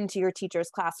pop into your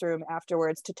teacher's classroom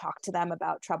afterwards to talk to them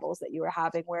about troubles that you were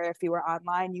having, where if you were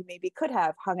online, you maybe could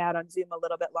have hung out on Zoom a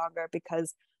little bit longer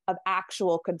because of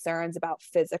actual concerns about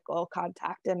physical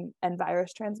contact and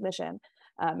virus transmission,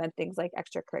 and things like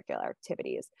extracurricular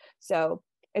activities. So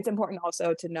it's important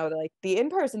also to know that like the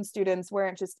in-person students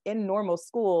weren't just in normal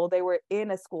school, they were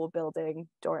in a school building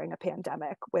during a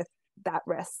pandemic with that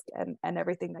risk and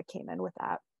everything that came in with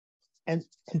that. And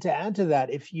to add to that,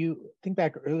 if you think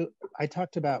back earlier, I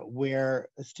talked about where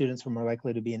students were more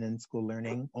likely to be in in-school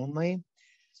learning only.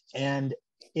 And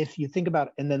if you think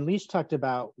about, and then Leash talked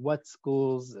about what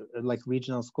schools, like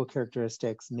regional school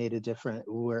characteristics made a difference,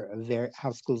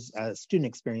 how schools, student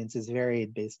experiences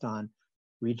varied based on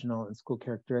regional and school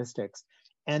characteristics.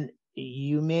 And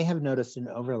you may have noticed an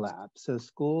overlap. So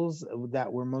schools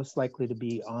that were most likely to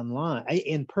be online,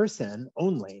 in person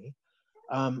only,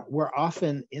 were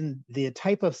often in the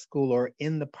type of school or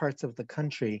in the parts of the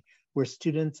country where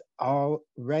students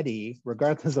already,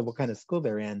 regardless of what kind of school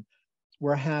they're in,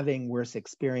 were having worse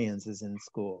experiences in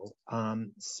school.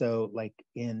 So like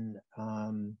in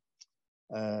the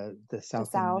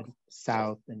South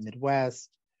and Midwest.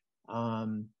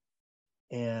 And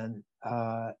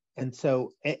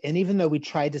even though we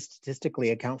tried to statistically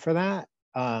account for that,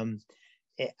 I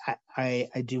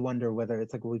do wonder whether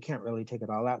it's like, well, we can't really take it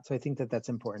all out. So I think that that's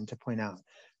important to point out.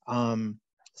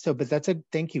 But that's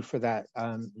thank you for that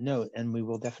note. And we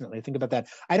will definitely think about that.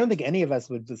 I don't think any of us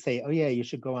would say, oh yeah, you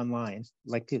should go online,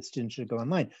 like students should go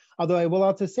online. Although I will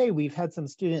also say we've had some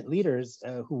student leaders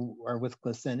who are with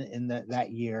GLSEN in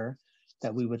that year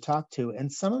that we would talk to.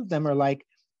 And some of them are like,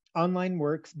 online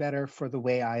works better for the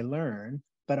way I learn,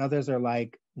 but others are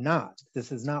like,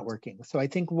 this is not working. So I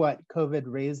think what COVID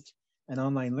raised and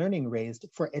online learning raised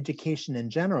for education in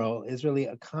general is really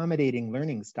accommodating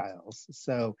learning styles.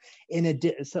 So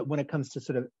so when it comes to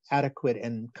sort of adequate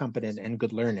and competent and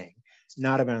good learning,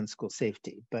 not around school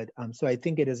safety. But so I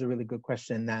think it is a really good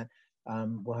question that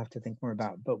we'll have to think more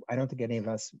about. But I don't think any of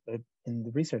us in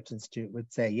the Research Institute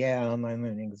would say, yeah, online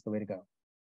learning is the way to go.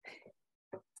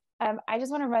 I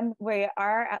just want to run, we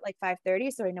are at like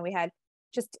 5:30. So I know we had,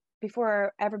 just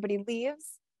before everybody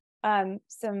leaves,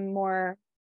 some more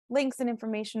links and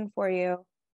information for you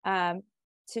to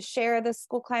share the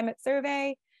school climate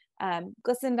survey,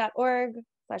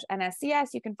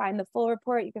 glsen.org/NSCS. You can find the full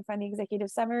report. You can find the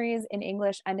executive summaries in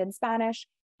English and in Spanish.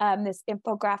 This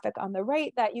infographic on the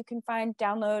right that you can find,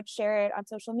 download, share it on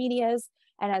social medias.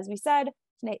 And as we said,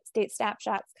 state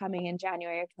snapshots coming in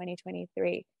January of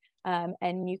 2023.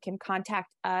 And you can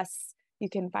contact us. You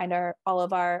can find you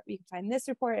can find this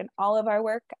report and all of our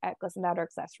work at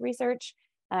glsen.org/research.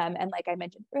 And like I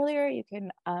mentioned earlier, you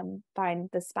can find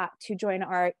the spot to join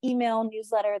our email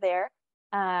newsletter there.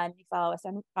 You follow us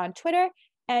on Twitter,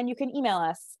 and you can email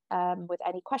us with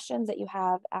any questions that you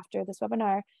have after this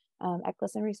webinar at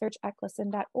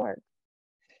GLSENresearch@glsen.org.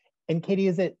 And Katie,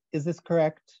 is this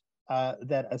correct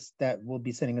that we'll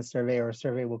be sending a survey, or a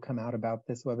survey will come out about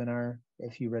this webinar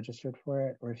if you registered for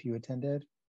it or if you attended?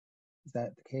 Is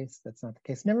that the case? That's not the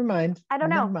case. Never mind. I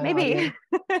don't know. Maybe.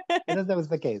 I thought that was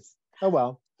the case. Oh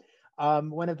well.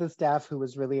 One of the staff who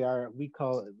was really we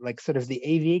call like sort of the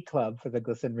AV club for the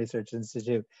GLSEN Research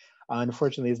Institute,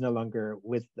 unfortunately is no longer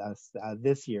with us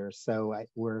this year. So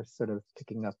we're sort of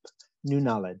picking up new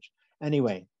knowledge.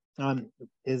 Anyway,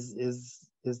 is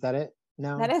that it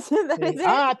now? That is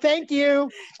it. Thank you.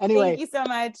 Anyway, thank you so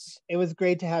much. It was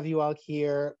great to have you all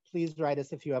here. Please write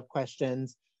us if you have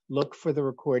questions. Look for the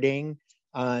recording.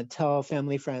 Tell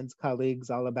family, friends, colleagues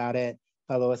all about it.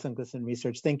 Follow us on GLSEN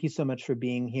Research. Thank you so much for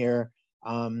being here.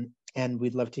 And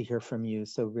we'd love to hear from you.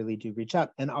 So really do reach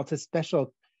out. And also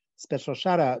special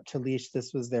shout out to Leash.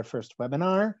 This was their first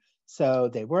webinar. So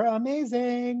they were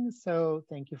amazing. So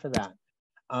thank you for that.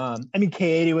 I mean,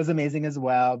 Katie was amazing as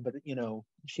well, but you know,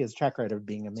 she has a track record of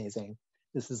being amazing.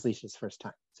 This is Leash's first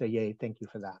time. So yay, thank you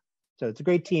for that. So it's a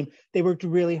great team. They worked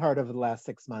really hard over the last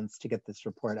 6 months to get this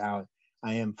report out.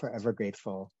 I am forever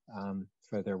grateful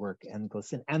for their work and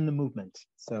GLSEN and the movement.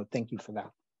 So thank you for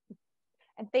that.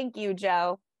 And thank you,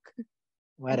 Joe.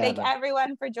 Whatever. Thank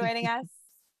everyone for joining us.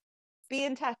 Be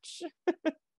in touch.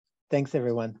 Thanks,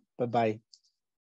 everyone. Bye-bye.